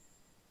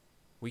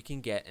 We can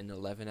get an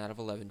 11 out of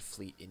 11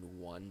 fleet in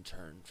one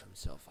turn from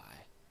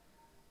SoFi.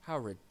 How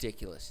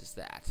ridiculous is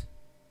that?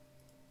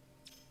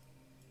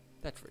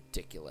 That's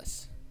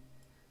ridiculous.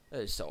 That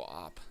is so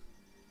op.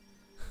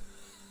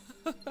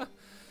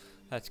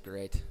 That's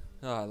great.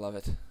 Oh, I love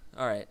it.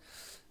 Alright.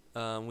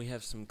 We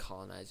have some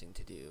colonizing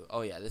to do.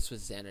 Oh yeah, this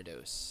was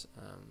Xanados.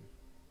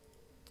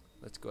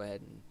 Let's go ahead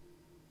and...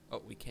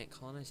 Oh, we can't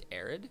colonize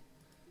Arid?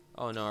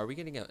 Oh no, are we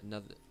getting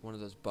another one of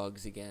those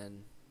bugs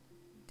again?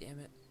 Damn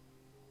it.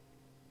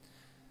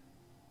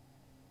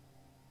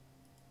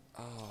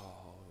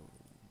 Oh,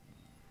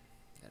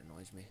 that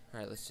annoys me.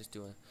 Alright, let's just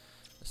do a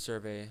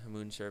survey, a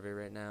moon survey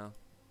right now.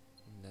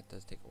 And that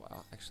does take a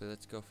while. Actually,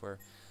 let's go for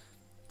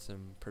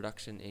some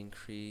production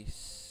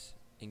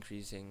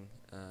increasing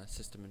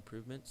system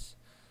improvements.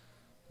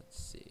 Let's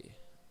see.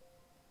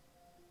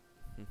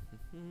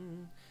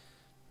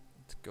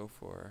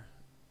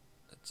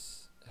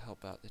 Let's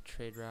help out the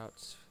trade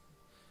routes.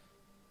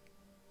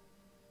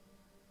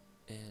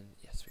 And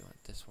yes, we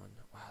want this one.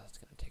 Wow, that's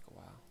gonna take a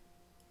while.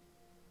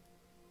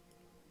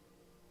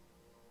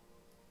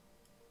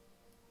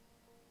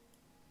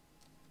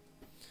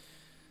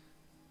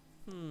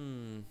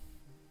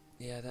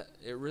 Yeah,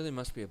 it really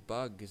must be a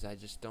bug, because I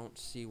just don't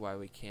see why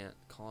we can't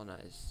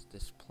colonize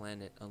this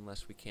planet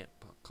unless we can't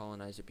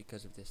colonize it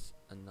because of this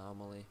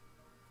anomaly.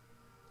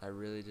 I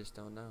really just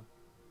don't know.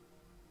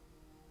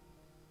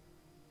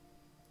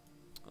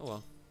 Oh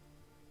well,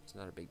 it's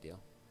not a big deal.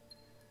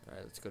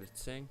 Alright, let's go to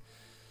Tsing,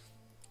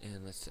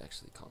 and let's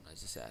actually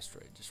colonize this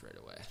asteroid just right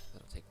away.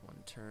 That'll take one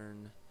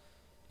turn,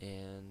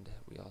 and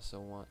we also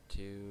want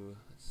to,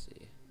 let's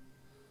see,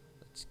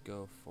 let's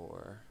go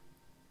for...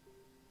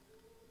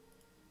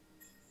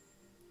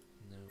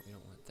 No, we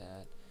don't want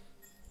that.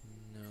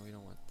 No, we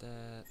don't want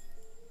that.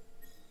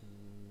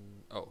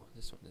 Oh,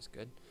 this one is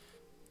good.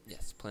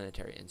 Yes,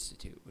 Planetary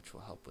Institute, which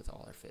will help with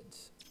all our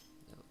FIDs.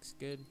 That looks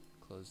good.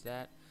 Close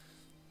that.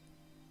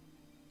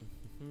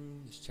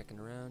 Just checking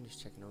around,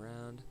 just checking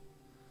around.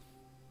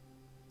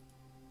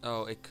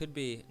 Oh, it could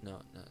be...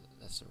 No,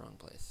 that's the wrong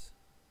place.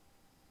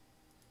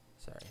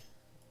 Sorry.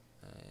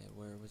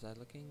 Where was I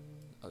looking?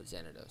 Oh,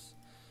 Xanados.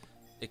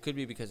 It could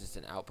be because it's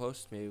an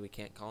outpost. Maybe we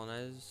can't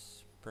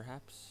colonize,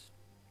 perhaps?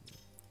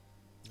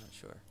 I'm not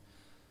sure.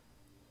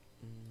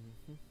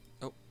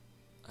 Oh,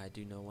 I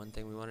do know one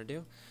thing we want to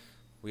do.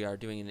 We are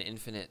doing an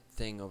infinite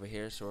thing over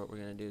here, so what we're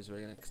going to do is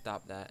we're going to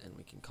stop that and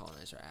we can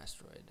colonize our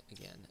asteroid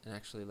again. And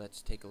actually,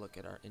 let's take a look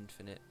at our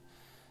infinite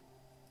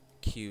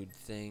queued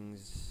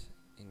things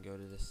and go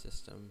to this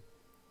system.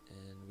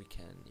 And we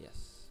can,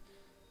 yes.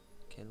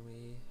 Can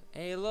we?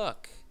 Hey,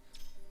 look!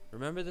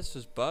 Remember this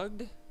was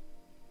bugged?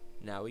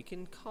 Now we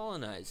can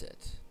colonize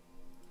it.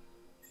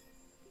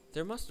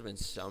 There must have been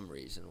some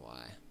reason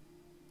why.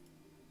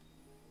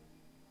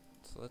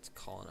 So let's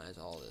colonize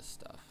all this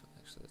stuff.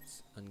 Actually,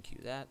 let's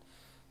unqueue that.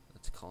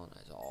 Let's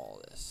colonize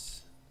all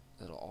this.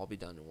 That'll all be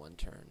done in one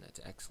turn. That's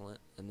excellent.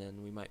 And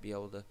then we might be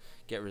able to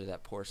get rid of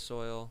that poor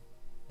soil.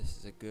 This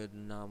is a good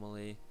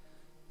anomaly.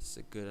 This is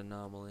a good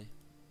anomaly.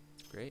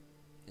 Great.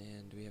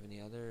 And do we have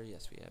any other?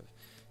 Yes, we have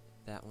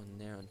that one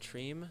there on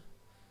Treem.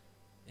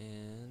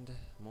 And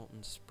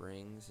Molten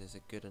Springs is a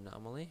good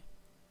anomaly.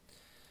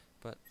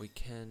 But we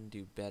can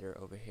do better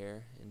over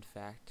here. In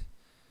fact,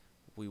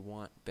 we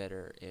want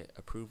better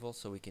approval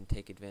so we can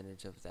take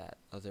advantage of that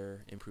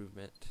other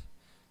improvement.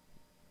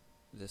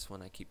 This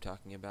one I keep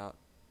talking about,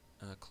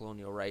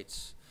 colonial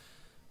rights,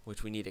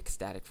 which we need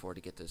ecstatic for to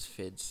get those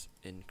FIDs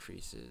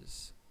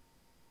increases.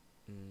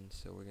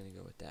 So we're going to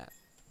go with that.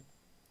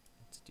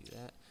 Let's do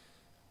that.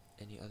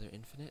 Any other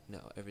infinite? No,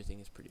 everything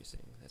is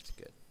producing. That's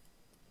good.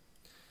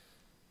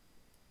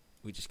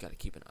 We just got to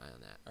keep an eye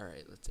on that.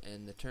 Alright, let's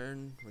end the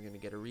turn. We're going to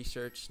get a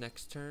research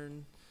next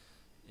turn.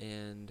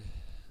 And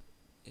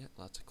yeah,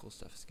 lots of cool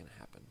stuff is going to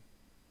happen.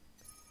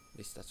 At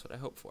least that's what I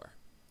hope for.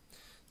 So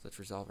let's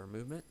resolve our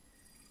movement.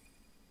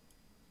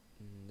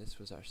 This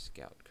was our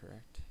scout,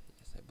 correct?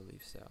 Yes, I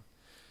believe so.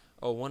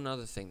 Oh, one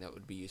other thing that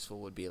would be useful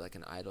would be like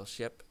an idle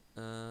ship.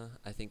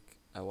 I think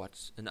I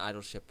watched an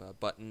idle ship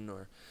button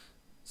or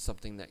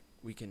something that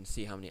we can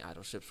see how many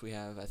idle ships we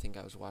have. I think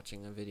I was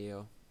watching a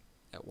video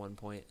at one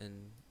point,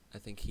 and I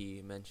think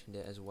he mentioned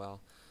it as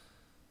well,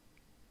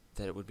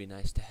 that it would be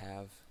nice to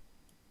have.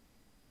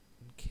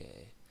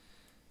 Okay.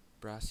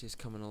 Brassia's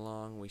coming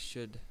along. We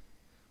should,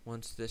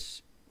 once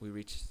we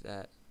reach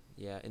that,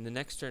 yeah, in the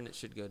next turn it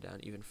should go down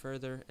even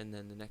further, and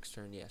then the next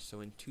turn, yes.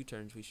 So in 2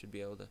 turns we should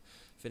be able to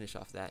finish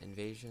off that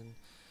invasion.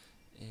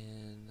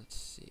 And let's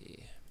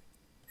see.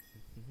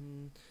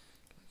 Kind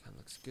of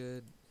looks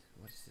good.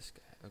 What is this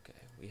guy? Okay,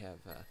 we have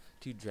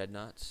 2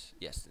 dreadnoughts.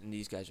 Yes, and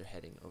these guys are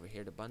heading over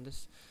here to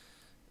Bundus,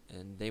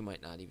 and they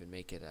might not even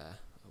make it.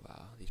 Oh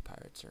wow, these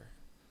pirates are.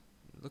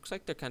 Looks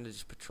like they're kind of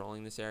just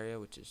patrolling this area,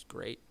 which is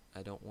great.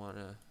 I don't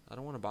wanna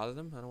bother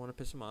them. I don't wanna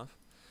piss them off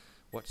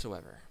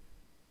whatsoever.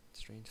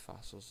 Strange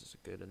fossils is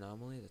a good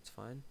anomaly. That's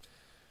fine.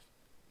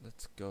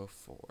 Let's go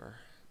for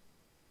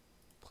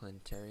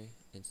Planetary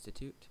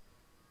Institute.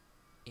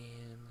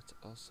 And let's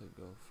also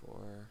go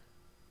for,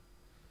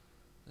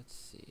 let's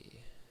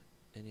see,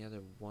 any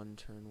other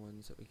one-turn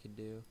ones that we could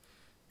do?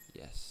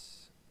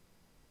 Yes.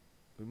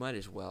 We might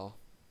as well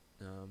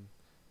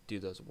do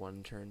those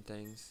one-turn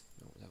things.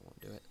 No, that won't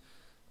do it.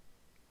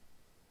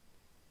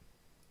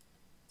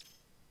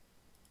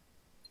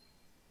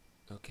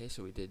 Okay,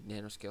 so we did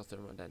nanoscale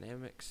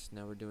thermodynamics.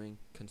 Now we're doing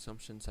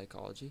consumption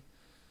psychology.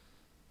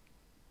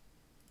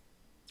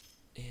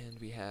 And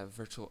we have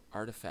virtual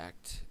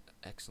artifact.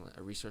 Excellent.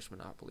 A resource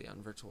monopoly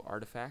on virtual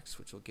artifacts,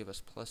 which will give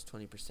us plus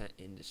 20%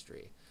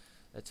 industry.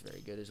 That's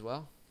very good as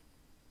well.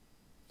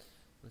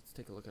 Let's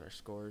take a look at our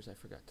scores. I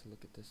forgot to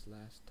look at this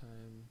last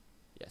time.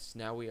 Yes,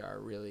 now we are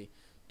really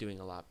doing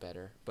a lot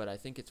better. But I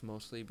think it's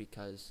mostly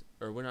because,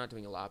 or we're not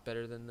doing a lot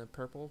better than the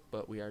purple,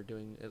 but we are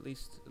doing at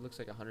least, it looks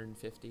like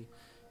 150,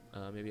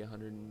 maybe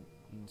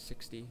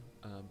 160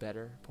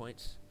 better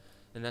points.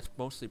 And that's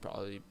mostly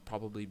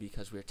probably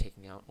because we're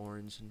taking out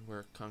orange and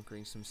we're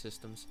conquering some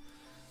systems.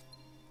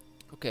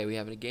 Okay, we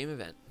have a game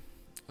event.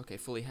 Okay,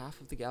 fully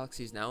half of the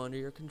galaxy is now under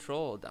your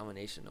control.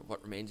 Domination of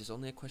what remains is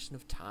only a question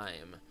of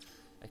time.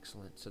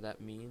 Excellent. So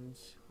that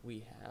means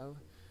we have,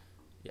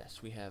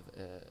 yes, we have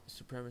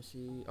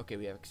supremacy. Okay,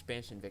 we have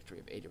expansion victory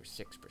of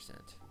 86%.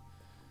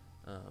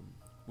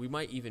 We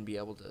might even be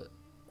able to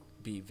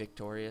be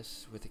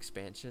victorious with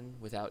expansion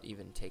without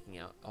even taking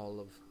out all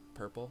of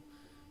purple.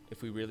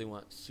 If we really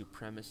want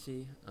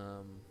supremacy,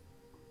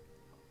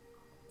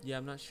 yeah,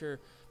 I'm not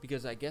sure,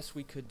 because I guess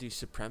we could do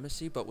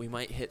supremacy, but we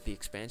might hit the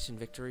expansion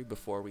victory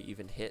before we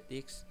even hit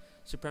the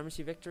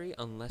supremacy victory,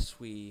 unless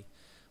we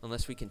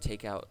can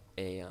take out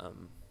a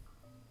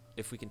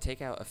if we can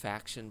take out a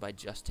faction by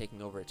just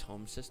taking over its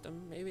home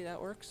system. Maybe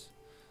that works.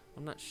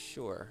 I'm not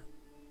sure.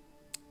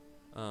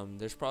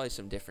 There's probably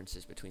some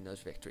differences between those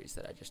victories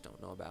that I just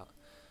don't know about.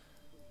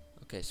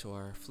 Okay, so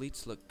our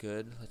fleets look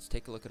good. Let's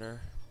take a look at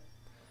our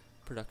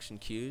production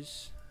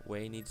queues.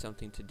 Way needs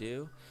something to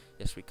do.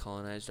 Yes, we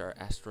colonized our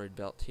asteroid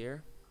belt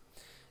here.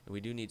 And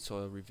we do need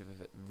soil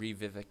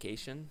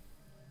revivification,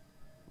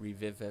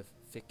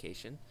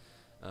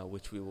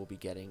 which we will be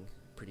getting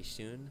pretty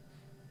soon.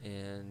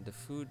 And the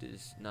food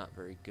is not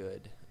very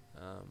good.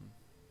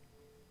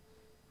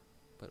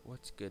 But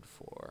what's good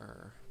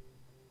for?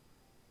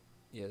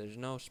 Yeah, there's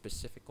no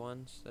specific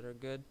ones that are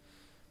good.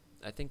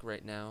 I think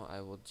right now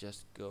I will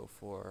just go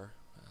for,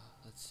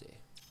 let's see.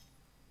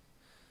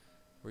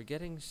 We're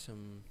getting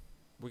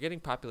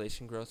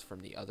population growth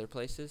from the other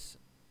places,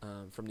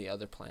 from the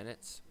other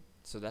planets.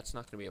 So that's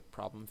not going to be a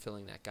problem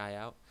filling that guy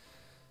out.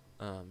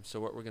 So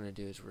what we're going to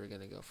do is we're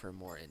going to go for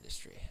more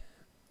industry.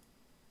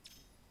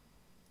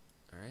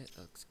 Alright,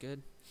 that looks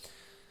good.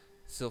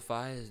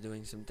 Sylphi is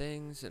doing some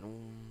things,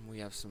 and we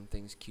have some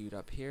things queued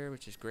up here,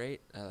 which is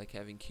great. I like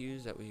having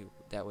queues, that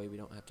way we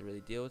don't have to really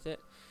deal with it.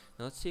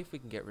 Now let's see if we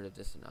can get rid of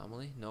this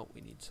anomaly. Nope,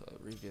 we need soil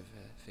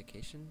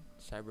revivification.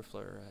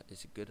 Cyberflora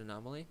is a good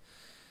anomaly.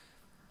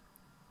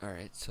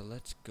 Alright, so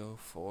let's go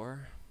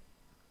for,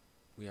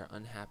 we are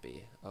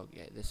unhappy.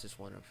 Okay, this is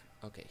one of,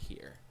 okay,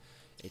 here.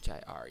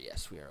 HIR,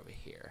 yes, we are over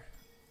here.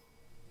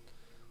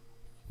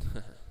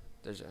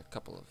 There's a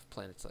couple of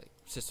planets, like,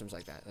 systems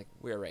like that. Like,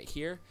 we're right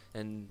here,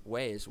 and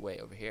Way is way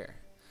over here.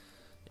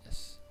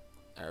 Yes.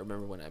 I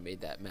remember when I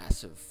made that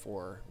massive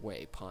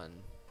 4-way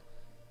pun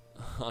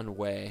on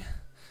Way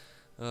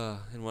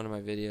in one of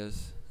my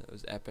videos. It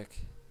was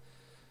epic.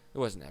 It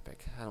wasn't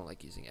epic. I don't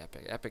like using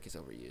epic. Epic is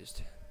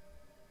overused.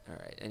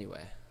 Alright,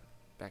 anyway,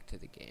 back to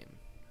the game.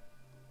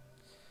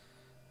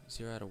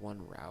 0 out of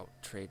 1 route,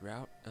 trade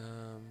route.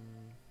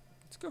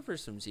 Let's go for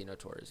some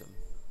xenotourism.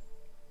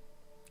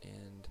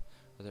 And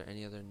are there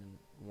any other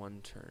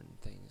one-turn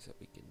things that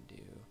we can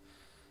do?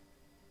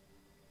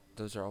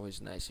 Those are always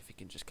nice if you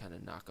can just kind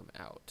of knock them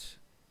out.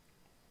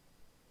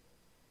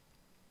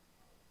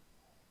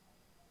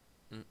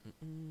 I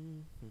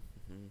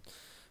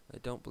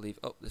don't believe,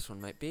 oh, this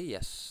one might be,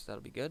 yes,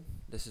 that'll be good.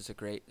 This is a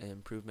great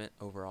improvement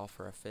overall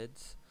for our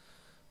FIDs.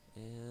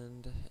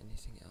 And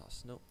anything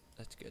else? Nope,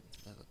 that's good.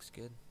 That looks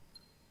good.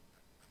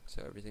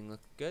 So everything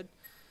looked good.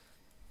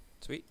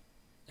 Sweet.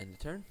 End the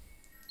turn.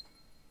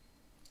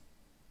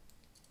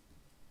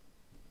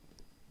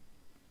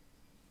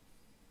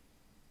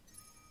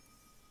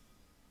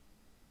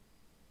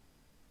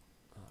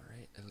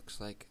 Alright, it looks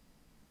like,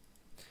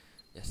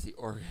 yes, the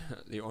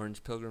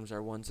Orange Pilgrims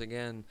are once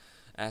again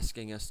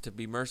asking us to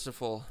be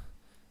merciful,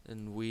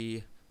 and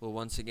we will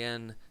once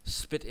again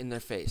spit in their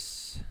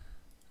face.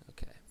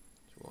 Okay,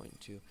 so we're going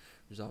to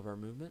resolve our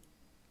movement.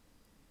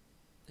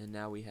 And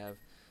now we have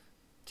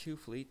 2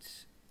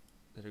 fleets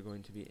that are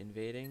going to be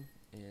invading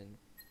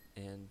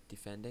and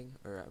defending,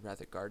 or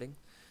rather guarding.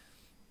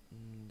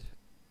 And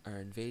our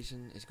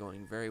invasion is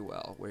going very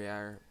well. We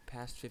are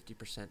past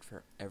 50%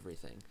 for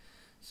everything.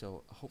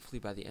 So hopefully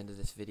by the end of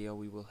this video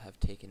we will have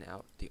taken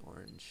out the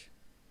Orange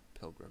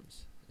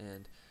Pilgrims.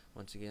 And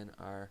once again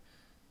our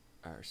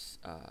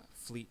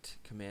fleet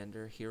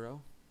commander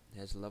hero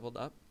has leveled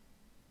up,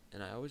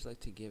 and I always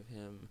like to give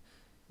him,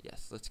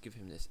 yes, let's give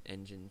him this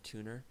engine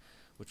tuner,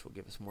 which will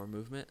give us more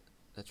movement.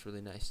 That's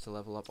really nice to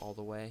level up all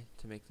the way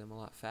to make them a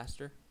lot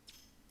faster.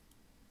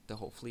 the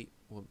whole fleet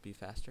will be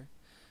faster.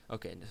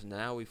 Okay, so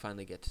now we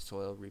finally get to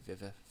soil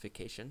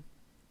revivification.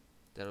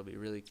 That'll be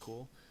really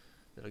cool.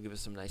 That'll give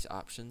us some nice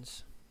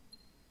options.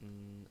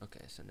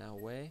 Okay, so now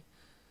Way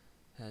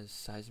has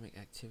seismic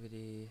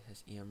activity,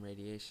 has EM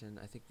radiation.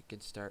 I think we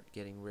could start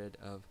getting rid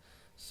of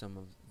some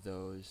of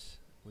those,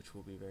 which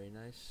will be very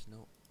nice.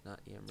 No, not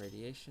EM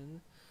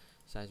radiation.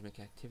 Seismic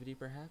activity,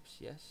 perhaps.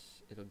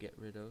 Yes, it'll get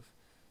rid of.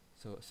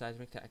 So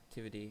seismic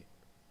activity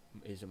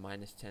is a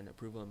 -10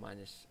 approval and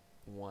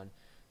 -1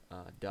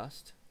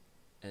 dust.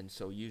 And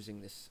so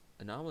using this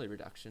anomaly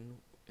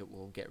reduction, it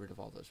will get rid of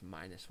all those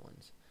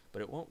 -1s.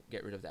 But it won't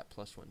get rid of that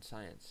 +1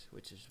 science,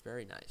 which is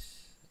very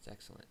nice. That's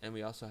excellent. And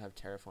we also have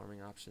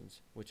terraforming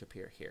options, which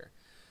appear here.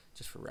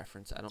 Just for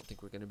reference, I don't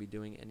think we're going to be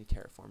doing any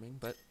terraforming,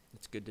 but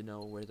it's good to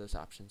know where those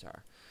options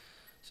are.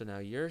 So now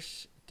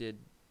Yersh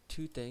did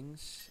two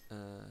things,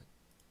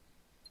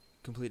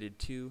 completed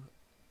two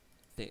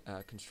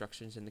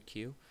constructions in the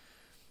queue.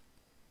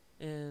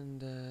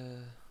 And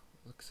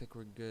looks like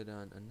we're good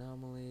on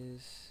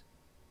anomalies.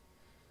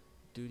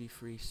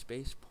 Duty-free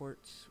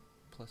spaceports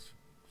plus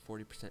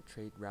 40%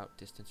 trade route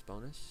distance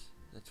bonus.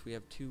 We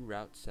have 2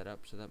 routes set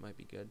up, so that might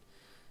be good.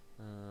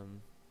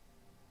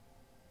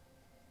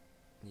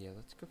 Yeah,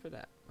 let's go for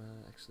that.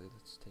 Actually,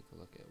 let's take a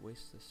look at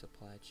wasteless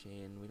supply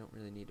chain. We don't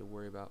really need to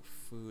worry about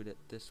food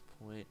at this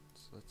point,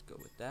 so let's go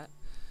with that.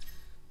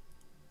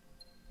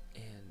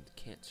 And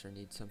cancer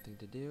needs something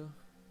to do.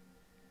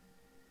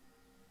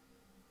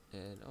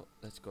 And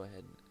let's go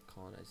ahead and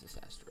colonize this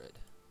asteroid.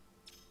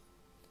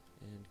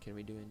 And can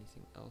we do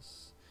anything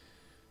else?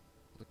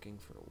 Looking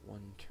for a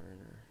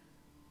 1-turner.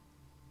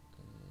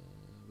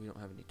 We don't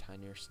have any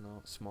tiny or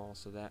small,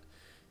 so that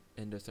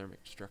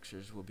endothermic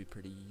structures will be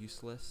pretty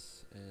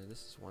useless.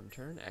 This is 1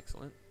 turn,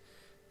 excellent.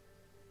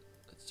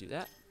 Let's do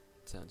that.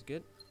 Sounds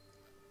good.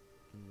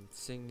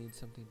 Sing needs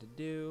something to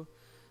do.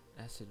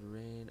 Acid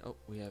rain. Oh,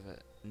 we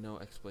have no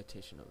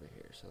exploitation over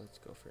here, so let's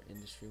go for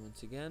industry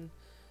once again,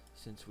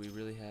 since we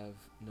really have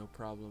no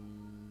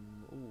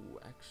problem. Ooh,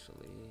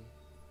 actually,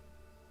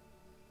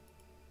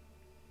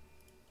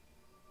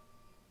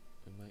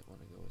 we might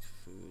want to go with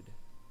food.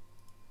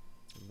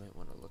 We might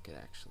want to look at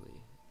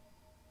actually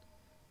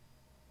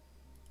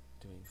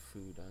doing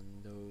food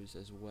on those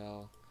as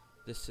well.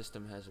 This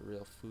system has a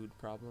real food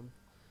problem.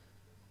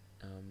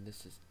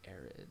 This is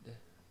arid.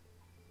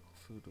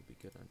 Food will be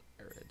good on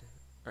arid.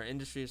 Our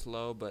industry is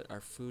low, but our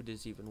food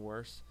is even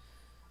worse.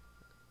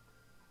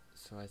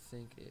 So I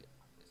think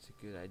it's a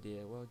good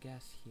idea. Well,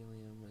 gas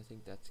helium, I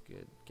think that's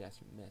good. Gas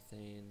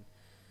methane.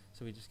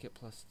 So we just get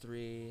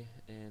 +3,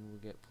 and we'll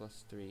get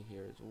 +3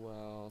 here as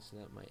well, so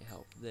that might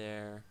help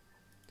there.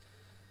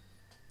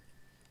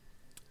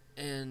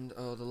 And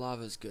the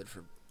lava is good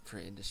for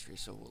industry,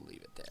 so we'll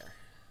leave it there.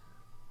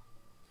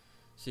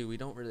 See, we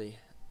don't really,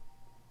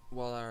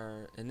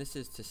 and this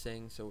is to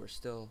sing, so we're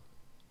still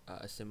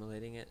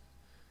assimilating it.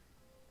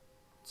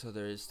 So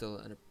there is still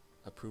an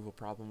approval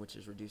problem, which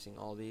is reducing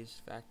all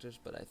these factors,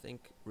 but I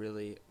think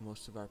really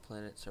most of our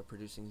planets are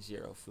producing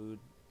 0 food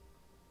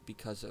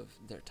because of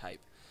their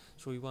type.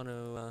 So we want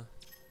to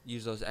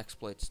use those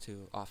exploits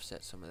to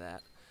offset some of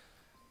that.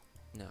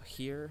 Now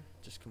here,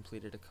 just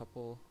completed a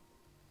couple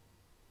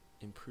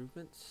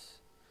improvements,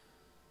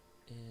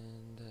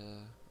 and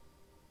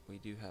we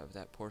do have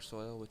that poor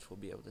soil, which we'll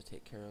be able to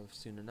take care of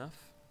soon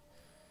enough.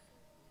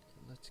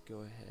 And let's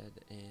go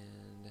ahead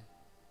and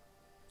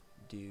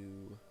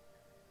do,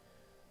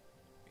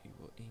 we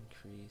will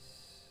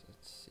increase,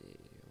 let's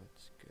see,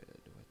 what's good.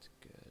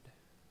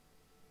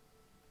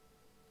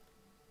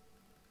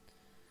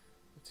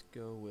 Let's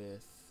go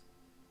with,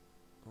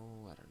 I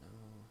don't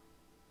know.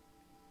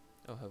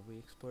 Oh, have we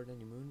explored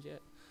any moons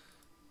yet?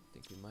 I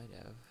think we might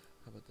have.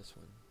 How about this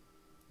one?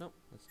 Nope,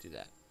 let's do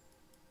that.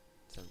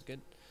 Sounds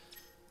good.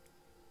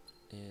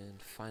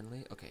 And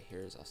finally, okay,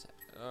 here is all set.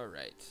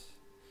 Alright.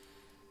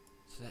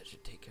 So that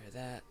should take care of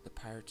that. The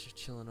pirates are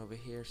chilling over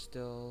here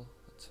still.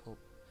 Let's hope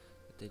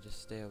that they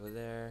just stay over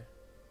there.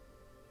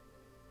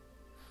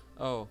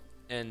 Oh,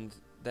 and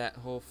that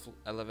whole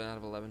 11 out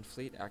of 11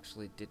 fleet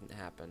actually didn't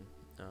happen.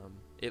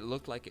 It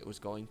looked like it was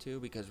going to,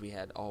 because we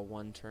had all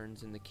 1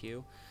 turns in the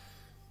queue.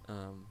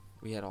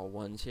 We had all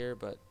 1s here,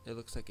 but it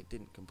looks like it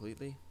didn't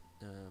completely.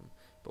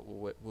 But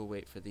we'll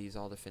wait for these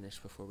all to finish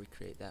before we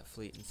create that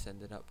fleet and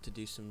send it up to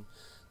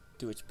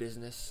do its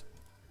business.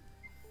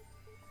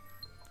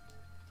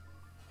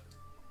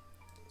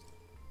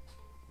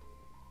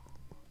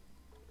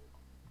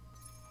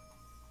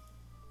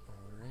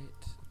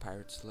 Alright, the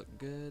pirates look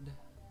good.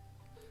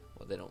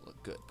 Well, they don't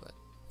look good, but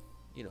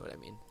you know what I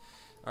mean.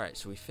 Alright,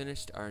 so we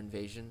finished our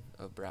invasion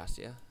of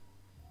Brassia.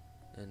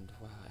 And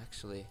wow,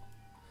 actually,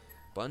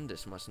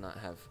 Bundus must not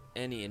have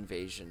any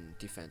invasion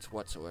defense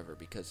whatsoever,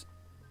 because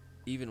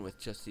even with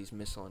just these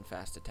missile and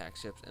fast attack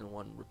ships and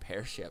 1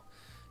 repair ship,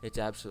 it's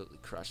absolutely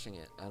crushing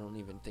it. I don't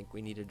even think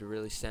we needed to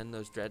really send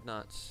those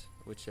dreadnoughts,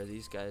 which are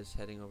these guys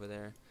heading over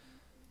there.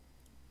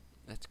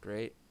 That's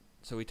great.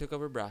 So we took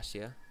over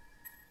Brassia.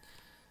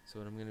 So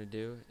what I'm going to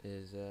do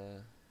is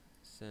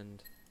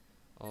send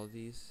all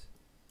these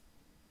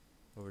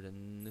over to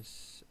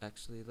this.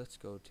 Actually, let's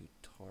go to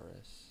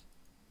Taurus.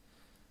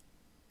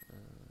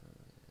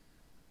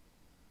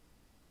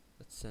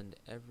 Let's send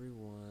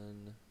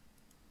everyone.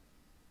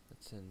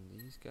 Let's send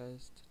these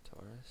guys to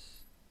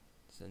Taurus.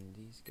 Send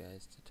these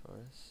guys to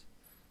Taurus.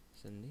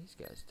 Send these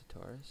guys to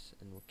Taurus,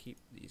 and we'll keep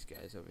these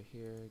guys over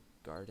here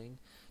guarding,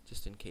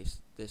 just in case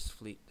this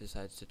fleet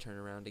decides to turn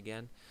around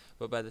again.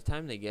 But by the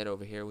time they get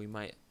over here, we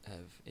might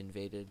have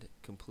invaded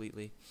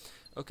completely.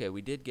 Okay,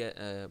 we did get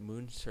a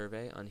moon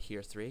survey on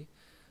here 3.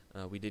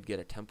 We did get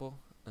a temple,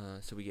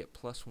 so we get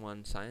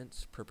 +1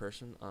 science per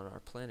person on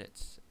our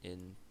planets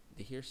in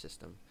the here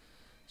system.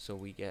 So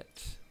we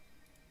get,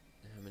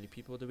 how many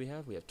people do we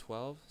have? We have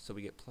 12, so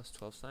we get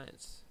 +12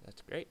 science.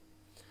 That's great.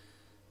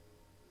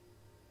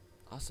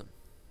 Awesome.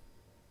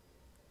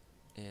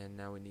 And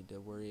now we need to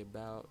worry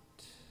about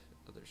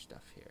other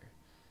stuff here.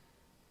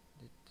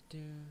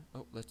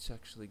 Oh, let's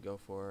actually go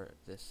for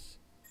this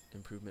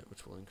improvement,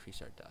 which will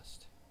increase our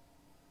dust.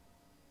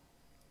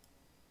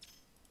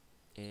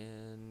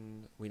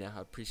 And we now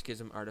have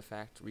pre-schism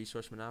artifact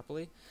resource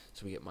monopoly,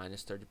 so we get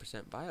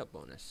 -30% buyout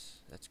bonus.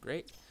 That's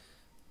great.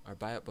 Our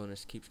buyout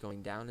bonus keeps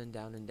going down and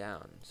down and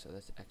down, so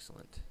that's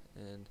excellent.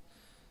 And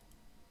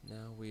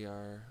now we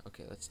are,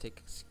 okay, let's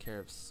take care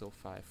of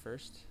Sulfi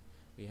first.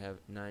 We have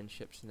 9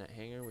 ships in that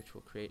hangar, which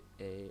will create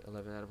a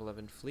 11 out of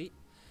 11 fleet,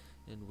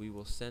 and we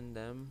will send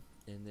them,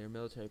 and their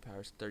military power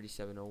is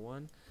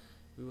 3701.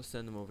 We will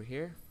send them over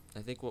here.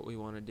 I think what we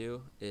want to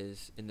do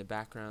is, in the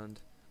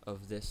background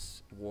of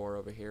this war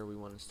over here, we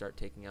want to start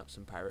taking out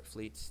some pirate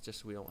fleets,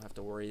 just so we don't have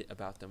to worry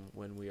about them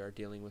when we are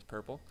dealing with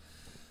purple.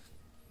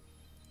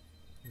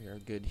 We are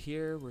good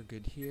here, we're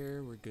good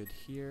here, we're good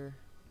here.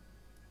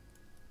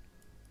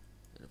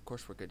 And of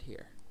course we're good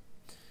here.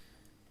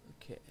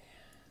 Okay.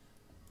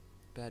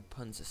 Bad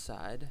puns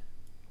aside.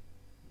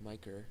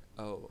 Miker.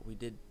 Oh, we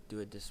did do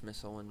a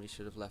dismissal and we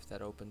should have left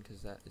that open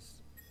because that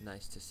is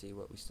nice to see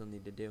what we still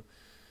need to do.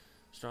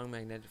 Strong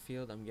magnetic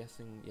field. I'm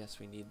guessing, yes,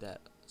 we need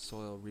that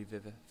soil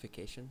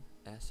revivification.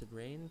 Acid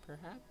rain,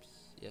 perhaps?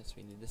 Yes,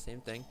 we need the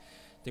same thing.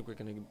 I think we're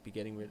going to be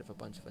getting rid of a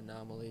bunch of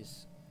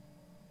anomalies.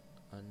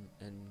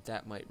 And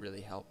that might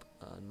really help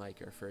on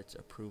Miker for its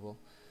approval.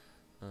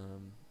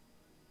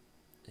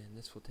 And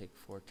this will take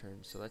 4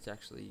 turns, so let's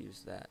actually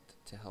use that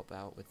to help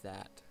out with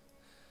that.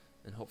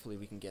 And hopefully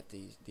we can get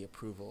the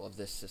approval of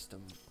this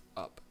system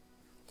up.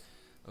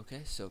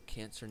 Okay, so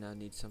Cancer now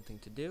needs something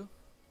to do.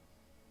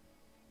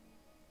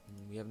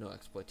 And we have no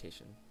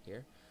exploitation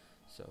here.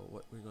 So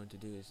what we're going to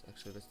do is,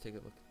 actually, let's take a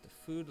look at the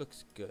food.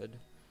 Looks good.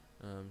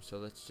 So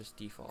let's just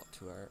default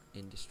to our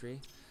industry.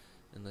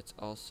 And let's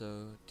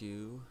also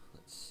do,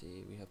 let's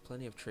see, we have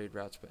plenty of trade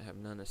routes but have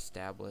none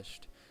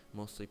established,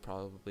 mostly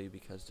probably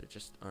because there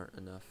just aren't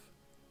enough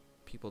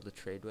people to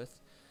trade with.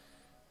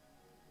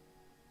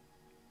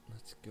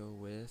 Let's go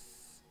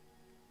with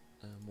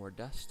more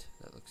dust.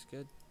 That looks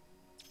good.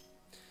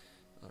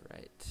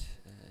 Alright,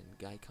 and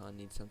Gaikon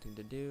needs something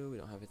to do. We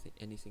don't have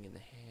anything in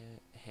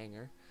the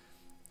hangar.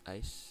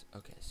 Ice.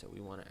 Okay, so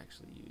we want to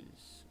actually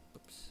use,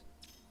 oops,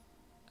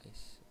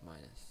 ice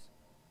minus.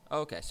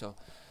 Okay, so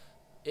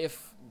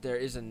if there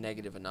is a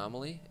negative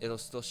anomaly, it'll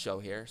still show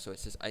here. So it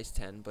says ice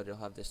 10, but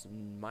it'll have this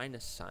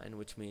minus sign,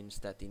 which means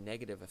that the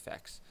negative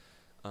effects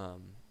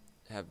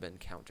have been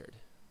countered.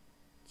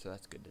 So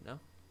that's good to know.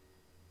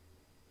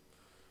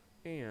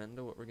 And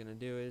what we're going to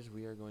do is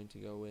we are going to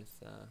go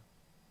with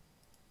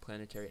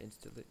Planetary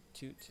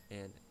Institute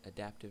and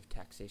Adaptive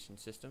Taxation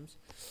Systems.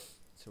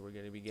 So we're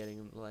going to be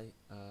getting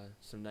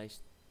some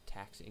nice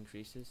tax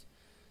increases.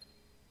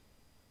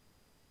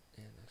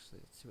 And actually,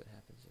 let's see what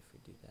happens if we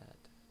do that.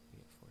 We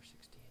get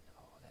 416.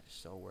 Oh, that is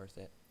so worth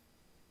it.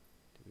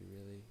 Do we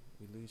really?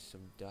 We lose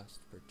some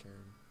dust per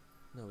turn.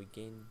 No, we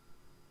gain.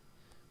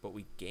 But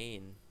we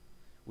gain.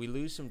 We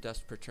lose some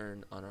dust per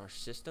turn on our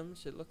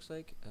systems, it looks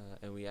like.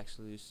 And we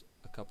actually lose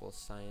a couple of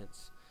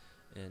science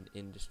and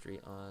industry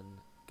on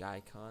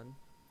Gaikon.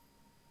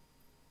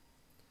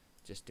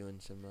 Just doing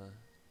some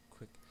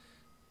quick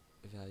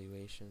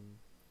evaluation.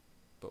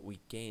 But we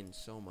gain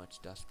so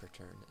much dust per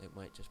turn, it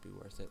might just be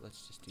worth it.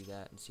 Let's just do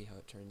that and see how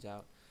it turns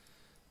out.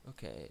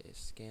 Okay,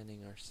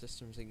 scanning our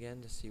systems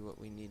again to see what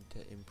we need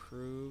to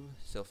improve.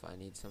 Sulfi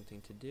needs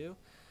something to do.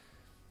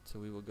 So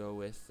we will go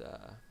with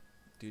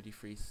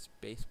duty-free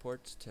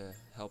spaceports to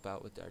help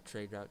out with our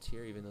trade routes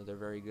here. Even though they're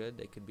very good,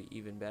 they could be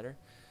even better.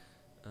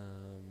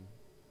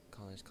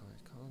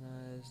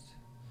 Colonized.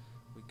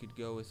 We could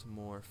go with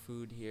more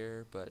food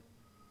here, but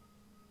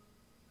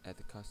at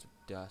the cost of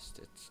dust,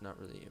 it's not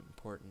really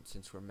important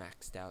since we're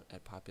maxed out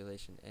at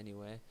population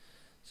anyway.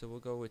 So we'll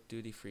go with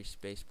duty-free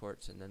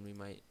spaceports, and then we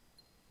might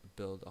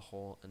build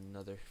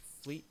another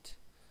fleet.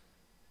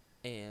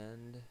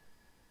 And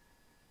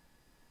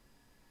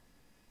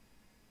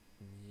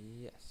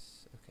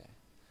yes, okay.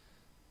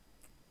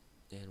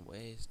 And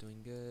Wei is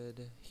doing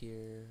good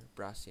here.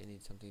 Brasia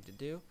needs something to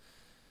do.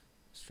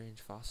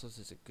 Strange fossils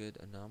is a good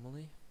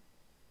anomaly.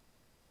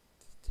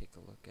 Let's take a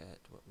look at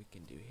what we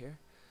can do here.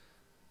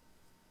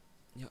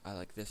 Yeah, I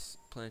like this.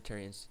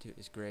 Planetary Institute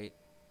is great,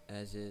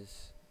 as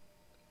is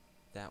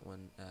that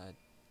one.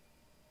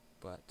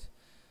 but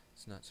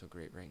it's not so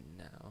great right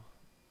now.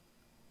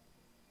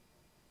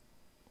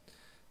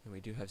 And we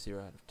do have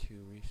 0 out of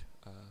 2.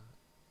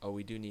 Oh,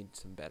 we do need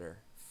some better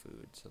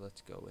food, so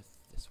let's go with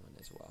this one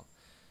as well.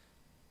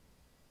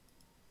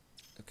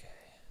 Okay,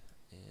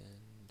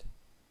 and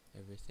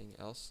everything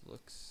else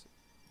looks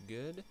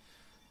good.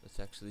 Let's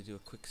actually do a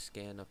quick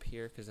scan up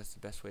here because that's the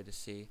best way to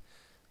see.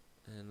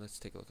 And let's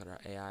take a look at our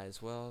AI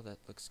as well. That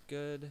looks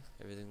good.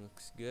 Everything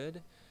looks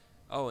good.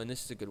 Oh, and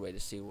this is a good way to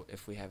see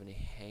if we have any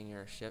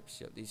hangar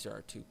ships. Yep, these are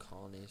our 2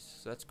 colonies,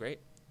 so that's great.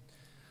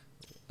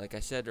 Like I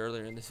said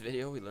earlier in this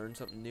video, we learn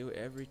something new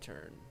every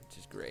turn, which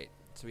is great.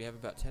 So we have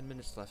about 10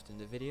 minutes left in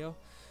the video.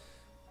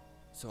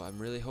 So I'm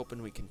really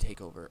hoping we can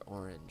take over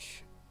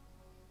Orange.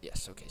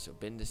 Yes, okay, so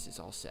Bindus is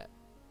all set.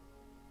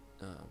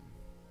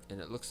 And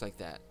it looks like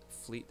that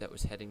fleet that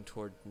was heading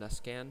toward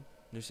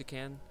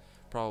Nusakan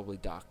probably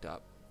docked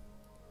up.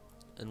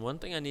 And one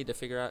thing I need to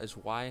figure out is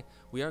why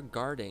we are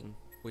guarding,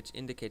 which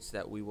indicates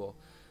that we will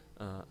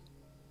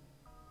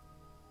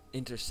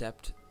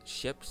intercept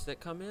ships that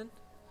come in.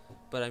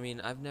 But I mean,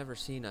 I've never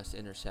seen us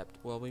intercept.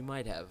 Well, we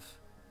might have.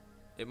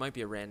 It might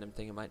be a random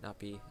thing. It might not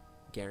be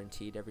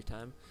guaranteed every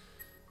time.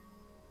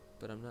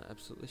 But I'm not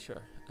absolutely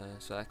sure.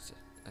 So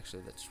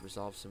actually, let's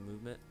resolve some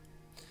movement.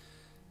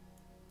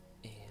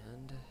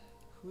 And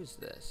who is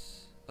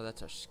this? Oh,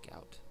 that's our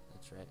scout.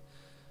 That's right.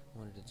 I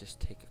wanted to just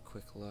take a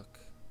quick look.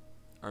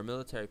 Our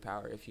military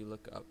power, if you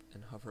look up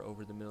and hover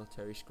over the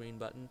military screen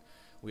button,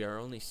 we are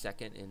only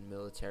 2nd in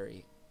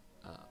military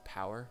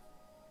power.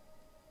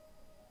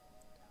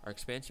 Our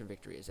expansion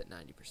victory is at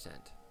 90%.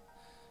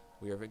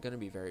 We are going to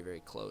be very, very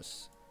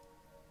close.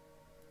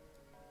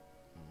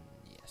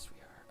 Yes,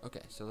 we are.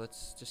 Okay, so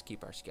let's just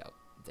keep our scout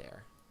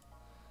there.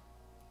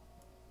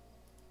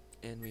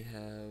 And we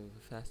have a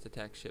fast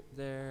attack ship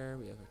there.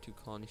 We have our 2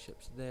 colony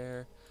ships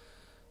there.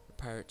 The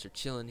pirates are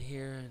chilling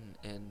here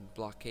and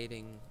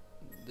blockading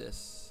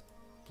this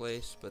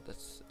place, but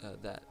that's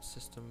that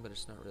system, but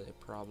it's not really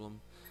a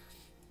problem.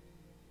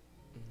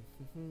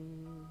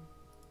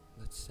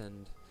 Let's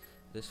send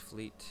this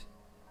fleet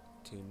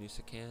to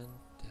Nusakan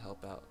to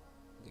help out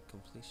the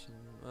completion.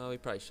 Well, we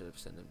probably should have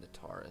sent them to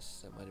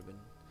Taurus. That might have been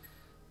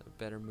a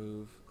better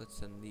move. Let's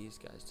send these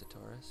guys to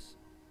Taurus.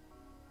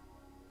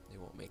 They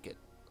won't make it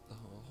the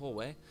whole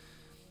way.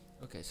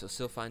 Okay, so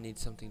Sylphi needs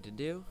something to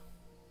do.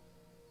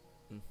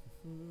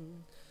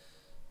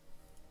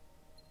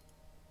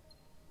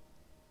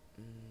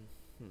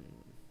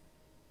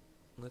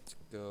 Let's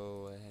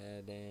go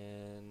ahead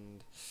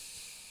and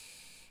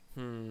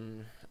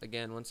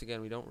again, once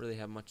again, we don't really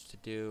have much to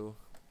do.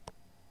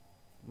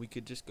 We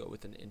could just go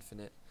with an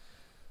infinite.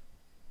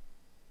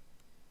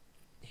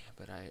 Yeah,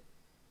 but I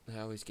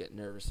always get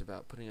nervous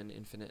about putting an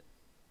infinite.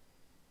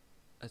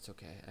 That's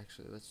okay.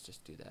 Actually, let's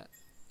just do that.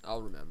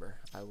 I'll remember.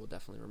 I will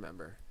definitely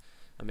remember.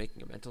 I'm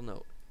making a mental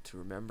note to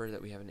remember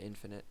that we have an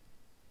infinite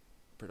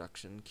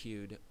production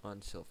queued on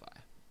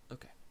Sylphi.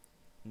 Okay.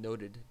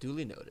 Noted.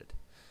 Duly noted.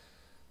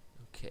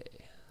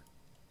 Okay.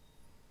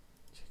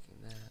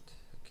 Checking that.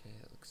 Okay,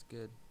 that looks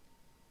good.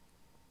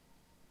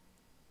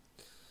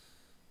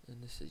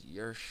 And this is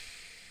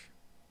Yersh.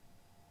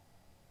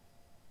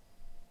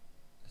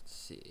 Let's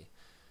see.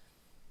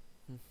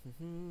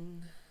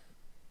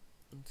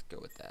 Let's go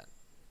with that.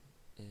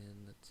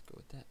 And let's go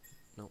with that.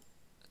 Nope.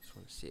 I just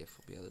want to see if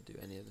we'll be able to do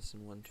any of this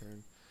in one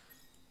turn.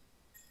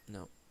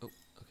 No. Oh,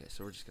 okay,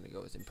 so we're just going to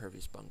go with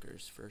impervious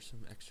bunkers for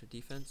some extra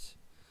defense.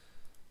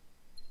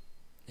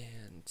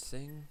 And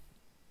sing.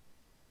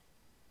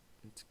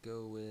 Let's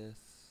go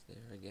with,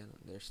 there again,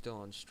 they're still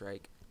on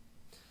strike.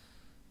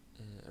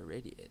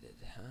 Irradiated,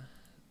 huh?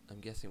 I'm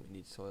guessing we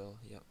need soil.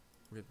 Yep.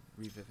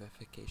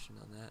 Revivification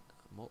on that.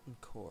 Molten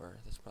core.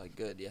 That's probably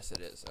good. Yes,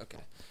 it is.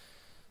 Okay.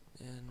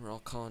 And we're all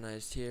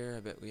colonized here. I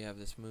bet we have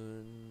this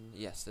moon.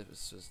 Yes,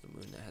 this was the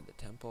moon that had the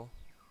temple.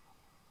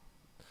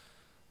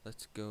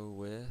 Let's go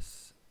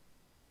with...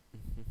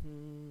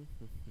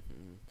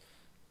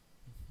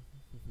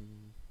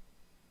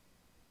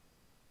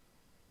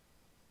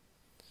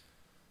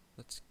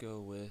 Let's go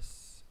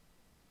with...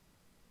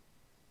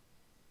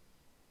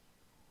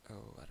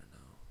 Oh, I don't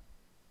know.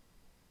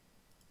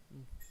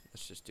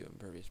 Let's just do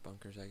impervious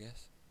bunkers, I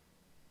guess.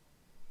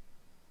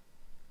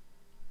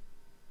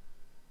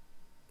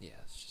 Yeah,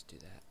 let's just do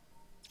that.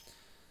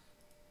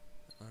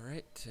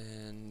 Alright,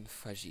 and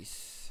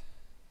Fajis.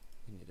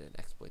 We need an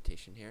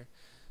exploitation here.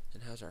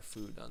 And how's our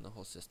food on the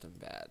whole system?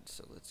 Bad.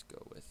 So let's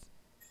go with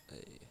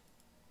a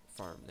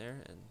farm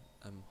there. And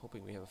I'm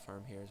hoping we have a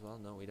farm here as well.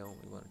 No, we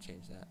don't. We want to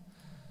change that.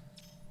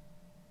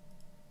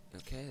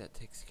 Okay, that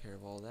takes care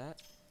of all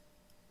that.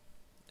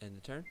 End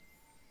the turn.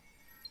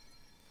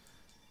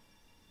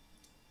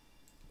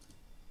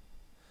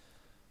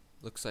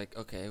 Looks like,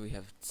 okay, we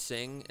have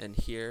Sing, and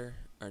here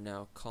are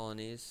now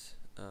colonies.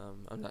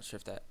 I'm not sure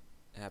if that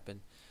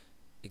happened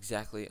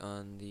exactly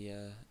on the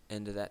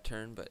end of that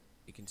turn, but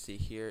you can see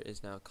here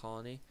is now a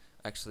colony.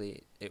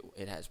 Actually,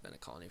 it has been a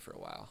colony for a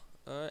while.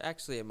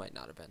 Actually, it might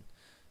not have been.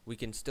 We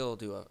can still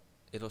do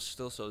a it'll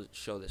still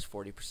show this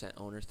 40%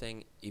 owner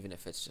thing, even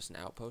if it's just an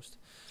outpost.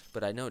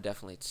 But I know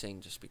definitely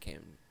Tsing just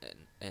became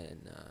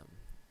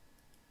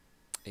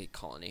a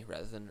colony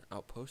rather than an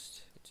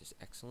outpost, which is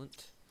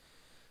excellent.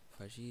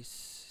 Fajis.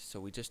 So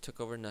we just took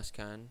over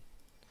Nuskan.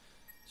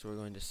 So we're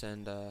going to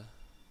send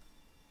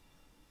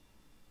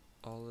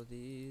all of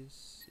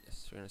these.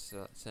 Yes, we're going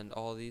to send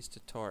all of these to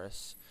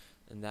Taurus,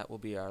 and that will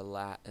be our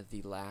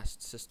the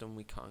last system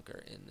we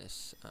conquer in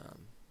this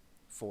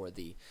for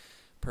the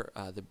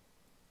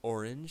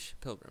Orange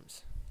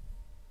Pilgrims.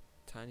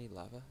 Tiny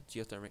lava,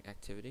 geothermic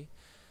activity,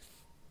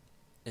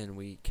 and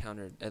we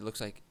countered. It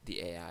looks like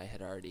the AI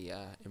had already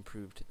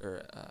improved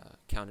or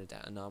countered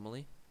that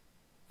anomaly.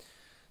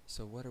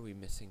 So what are we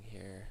missing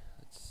here?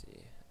 Let's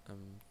see. I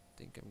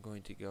think I'm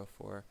going to go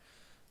for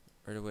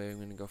right away. I'm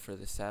going to go for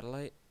the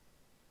satellite,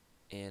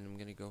 and I'm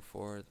going to go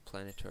for the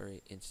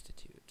Planetary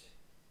Institute.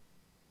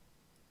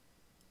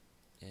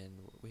 And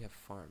we have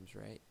farms,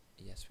 right?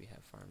 Yes, we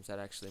have farms. That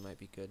actually might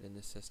be good in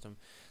this system.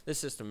 This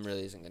system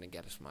really isn't going to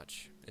get us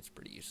much. It's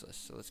pretty useless.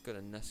 So let's go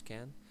to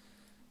Nuskan,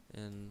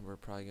 and we're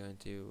probably going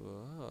to.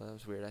 Oh, that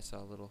was weird. I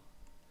saw a little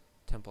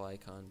temple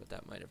icon, but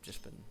that might have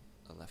just been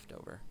a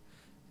leftover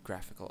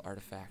graphical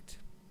artifact.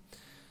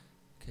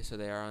 Okay, so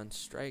they are on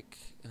strike.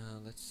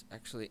 Let's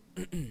actually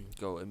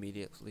go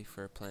immediately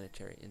for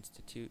Planetary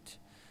Institute,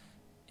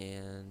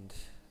 and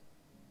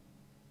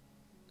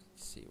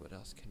let's see what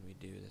else can we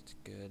do that's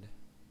good.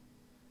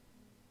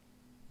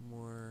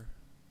 More,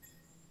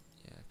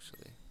 yeah,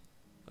 actually.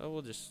 Oh,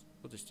 we'll just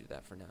do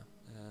that for now.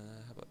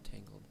 How about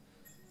Tangled?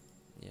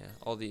 Yeah,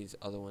 all these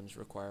other ones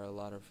require a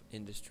lot of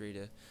industry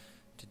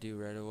to do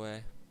right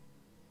away.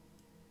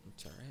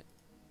 It's all right.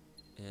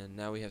 And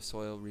now we have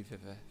soil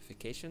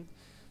revivification.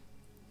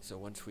 So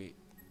once we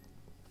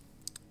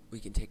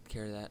can take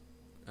care of that,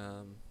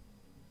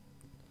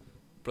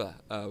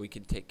 we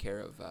can take care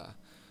of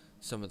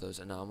some of those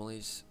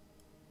anomalies.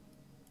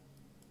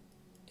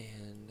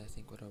 And I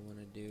think what I want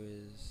to do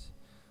is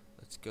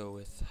let's go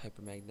with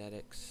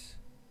hypermagnetics.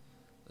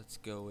 Let's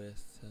go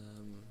with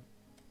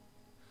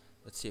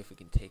let's see if we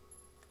can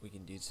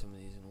do some of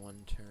these in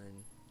one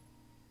turn.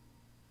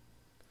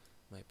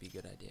 Might be a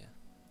good idea.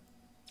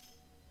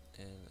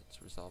 And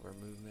let's resolve our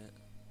movement.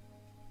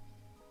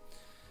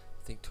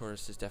 I think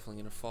Taurus is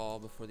definitely going to fall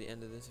before the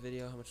end of this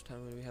video. How much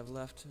time do we have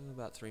left?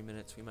 About 3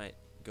 minutes. We might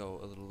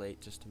go a little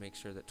late just to make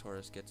sure that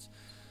Taurus gets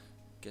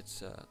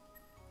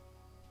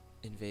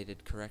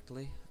invaded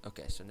correctly.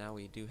 Okay, so now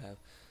we do have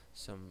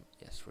some.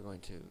 Yes, we're going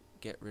to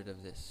get rid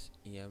of this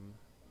EM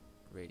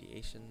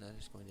radiation. That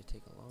is going to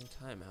take a long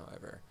time,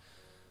 however.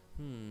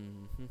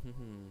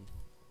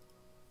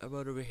 How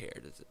about over here?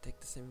 Does it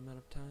take the same amount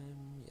of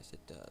time? Yes,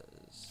 it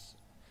does.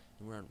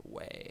 And we're on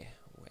way.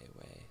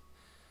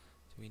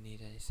 Do we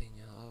need anything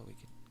else? Oh,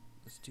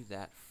 let's do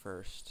that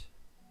first,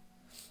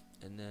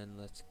 and then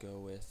let's go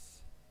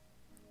with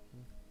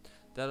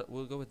that.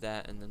 We'll go with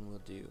that, and then we'll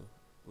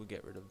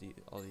get rid of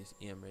all these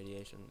EM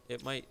radiation.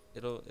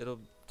 It'll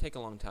take a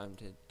long time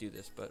to do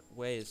this, but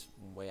way is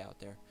way out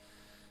there.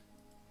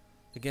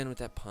 Again with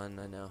that pun,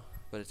 I know,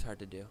 but it's hard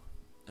to do.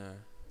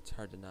 It's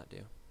hard to not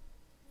do.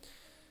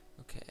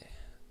 Okay,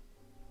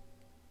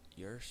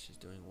 Yersh is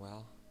doing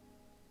well.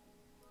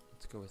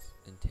 Let's go with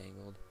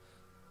Entangled.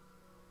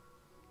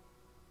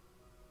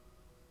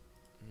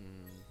 You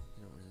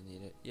don't really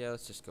need it. Yeah,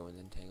 let's just go with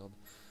Entangled.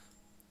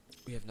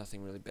 We have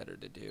nothing really better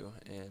to do.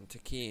 And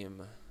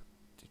Takim.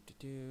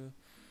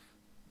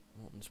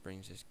 Molten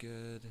Springs is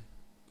good.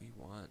 We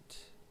want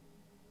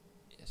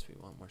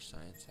more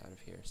science out of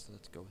here, so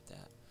let's go with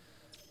that.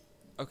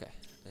 Okay,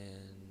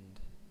 and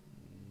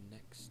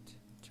next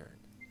turn.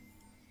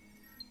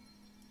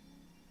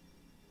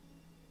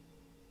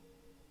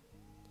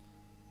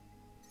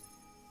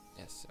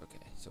 Yes,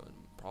 okay, so in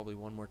probably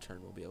one more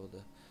turn we'll be able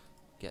to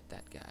get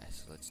that guy.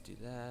 So let's do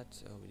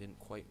that. Oh, we didn't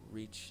quite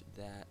reach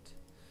that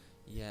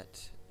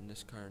yet.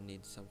 Nuskar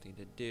needs something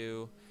to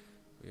do.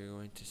 We're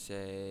going to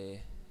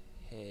say,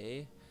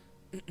 hey,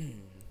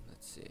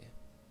 let's see.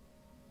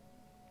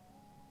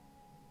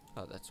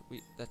 Oh, that's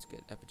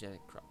good.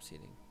 Epigenic crop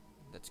seeding.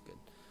 That's good.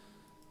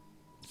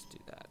 Let's do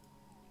that.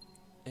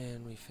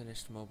 And we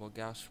finished mobile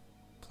Gauss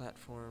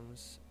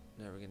platforms.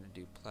 Now we're going to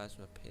do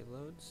plasma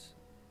payloads.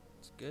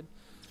 That's good.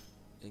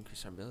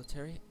 Increase our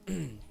military.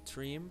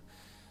 Treem.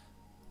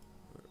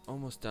 We're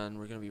almost done.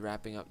 We're going to be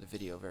wrapping up the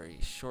video very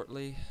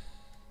shortly.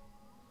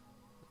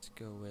 Let's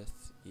go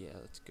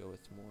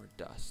with more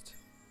dust.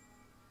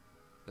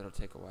 That'll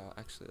take a while.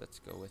 Actually, let's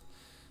go with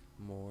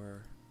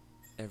more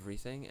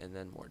everything and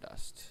then more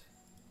dust.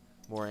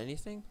 More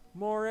anything?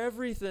 More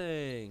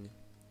everything!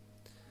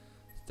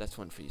 That's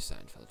one for you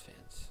Seinfeld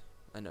fans.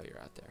 I know you're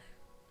out there.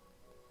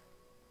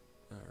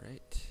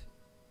 Alright.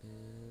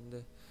 And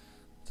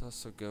let's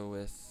also go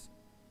with,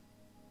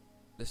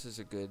 this is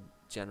a good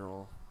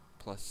general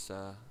plus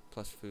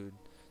food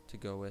to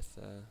go with.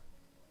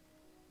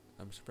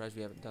 I'm surprised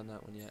we haven't done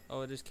that one yet.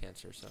 Oh, it is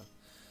cancer, so.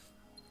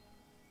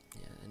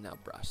 Yeah, and now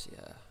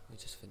Brasia. We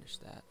just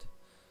finished that.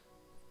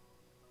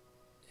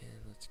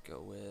 And let's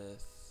go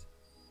with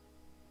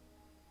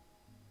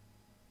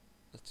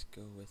let's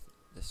go with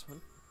this one.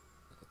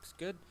 That looks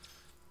good.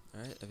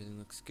 Alright, everything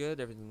looks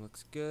good. Everything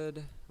looks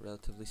good.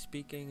 Relatively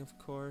speaking, of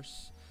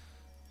course.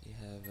 You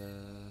have,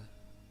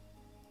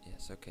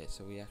 yes, okay,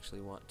 so we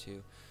actually want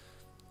to...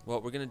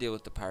 Well, we're going to deal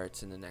with the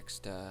pirates in the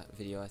next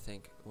video, I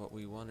think. What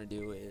we want to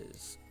do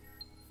is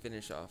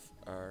finish off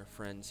our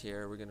friends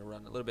here. We're going to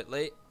run a little bit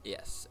late.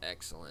 Yes,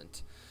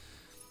 excellent.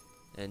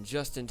 And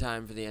just in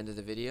time for the end of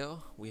the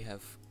video, we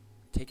have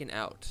taken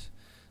out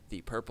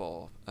the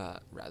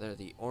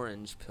the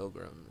orange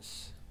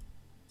pilgrims.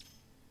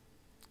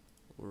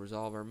 We'll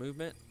resolve our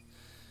movement,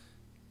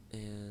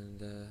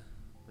 and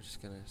we're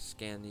just gonna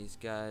scan these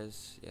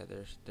guys. Yeah,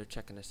 they're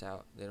checking us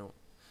out. They don't.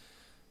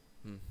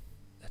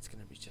 That's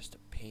gonna be just a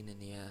pain in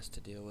the ass to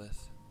deal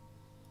with.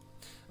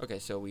 Okay,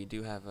 so we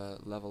do have a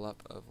level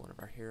up of one of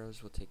our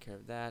heroes. We'll take care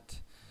of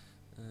that.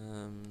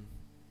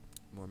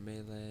 More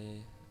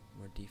melee,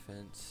 more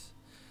defense.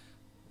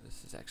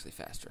 This is actually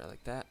faster. I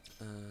like that.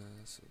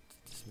 So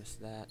dismiss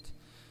that.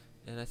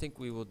 And I think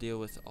we will deal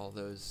with all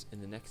those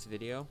in the next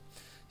video.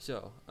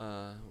 So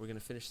we're going to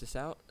finish this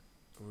out.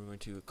 We're going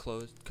to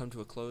come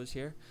to a close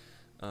here.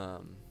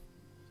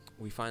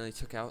 We finally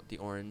took out the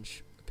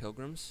orange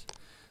pilgrims,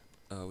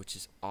 which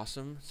is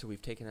awesome. So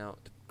we've taken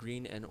out the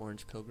green and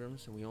orange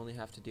pilgrims, and we only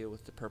have to deal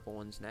with the purple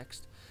ones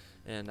next.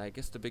 And I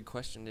guess the big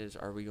question is,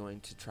 are we going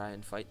to try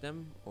and fight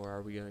them, or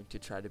are we going to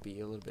try to be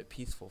a little bit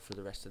peaceful for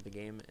the rest of the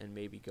game and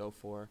maybe go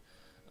for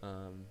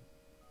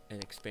an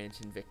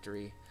expansion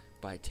victory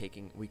by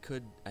taking...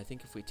 I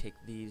think if we take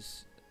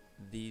these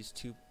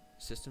two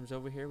systems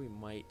over here, we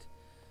might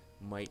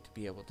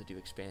be able to do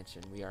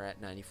expansion. We are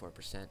at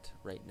 94%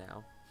 right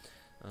now.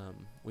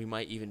 We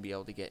might even be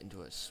able to get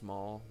into a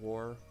small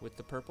war with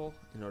the purple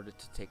in order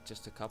to take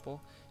just a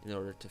couple in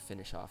order to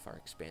finish off our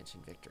expansion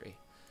victory.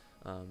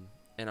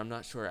 And I'm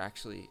not sure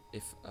actually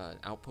if an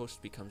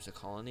outpost becomes a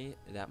colony,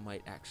 that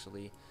might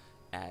actually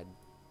add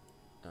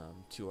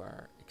to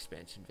our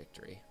expansion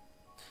victory.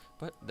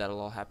 But that'll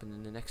all happen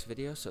in the next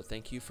video, so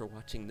thank you for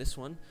watching this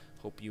one.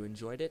 Hope you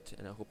enjoyed it,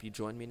 and I hope you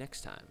join me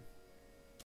next time.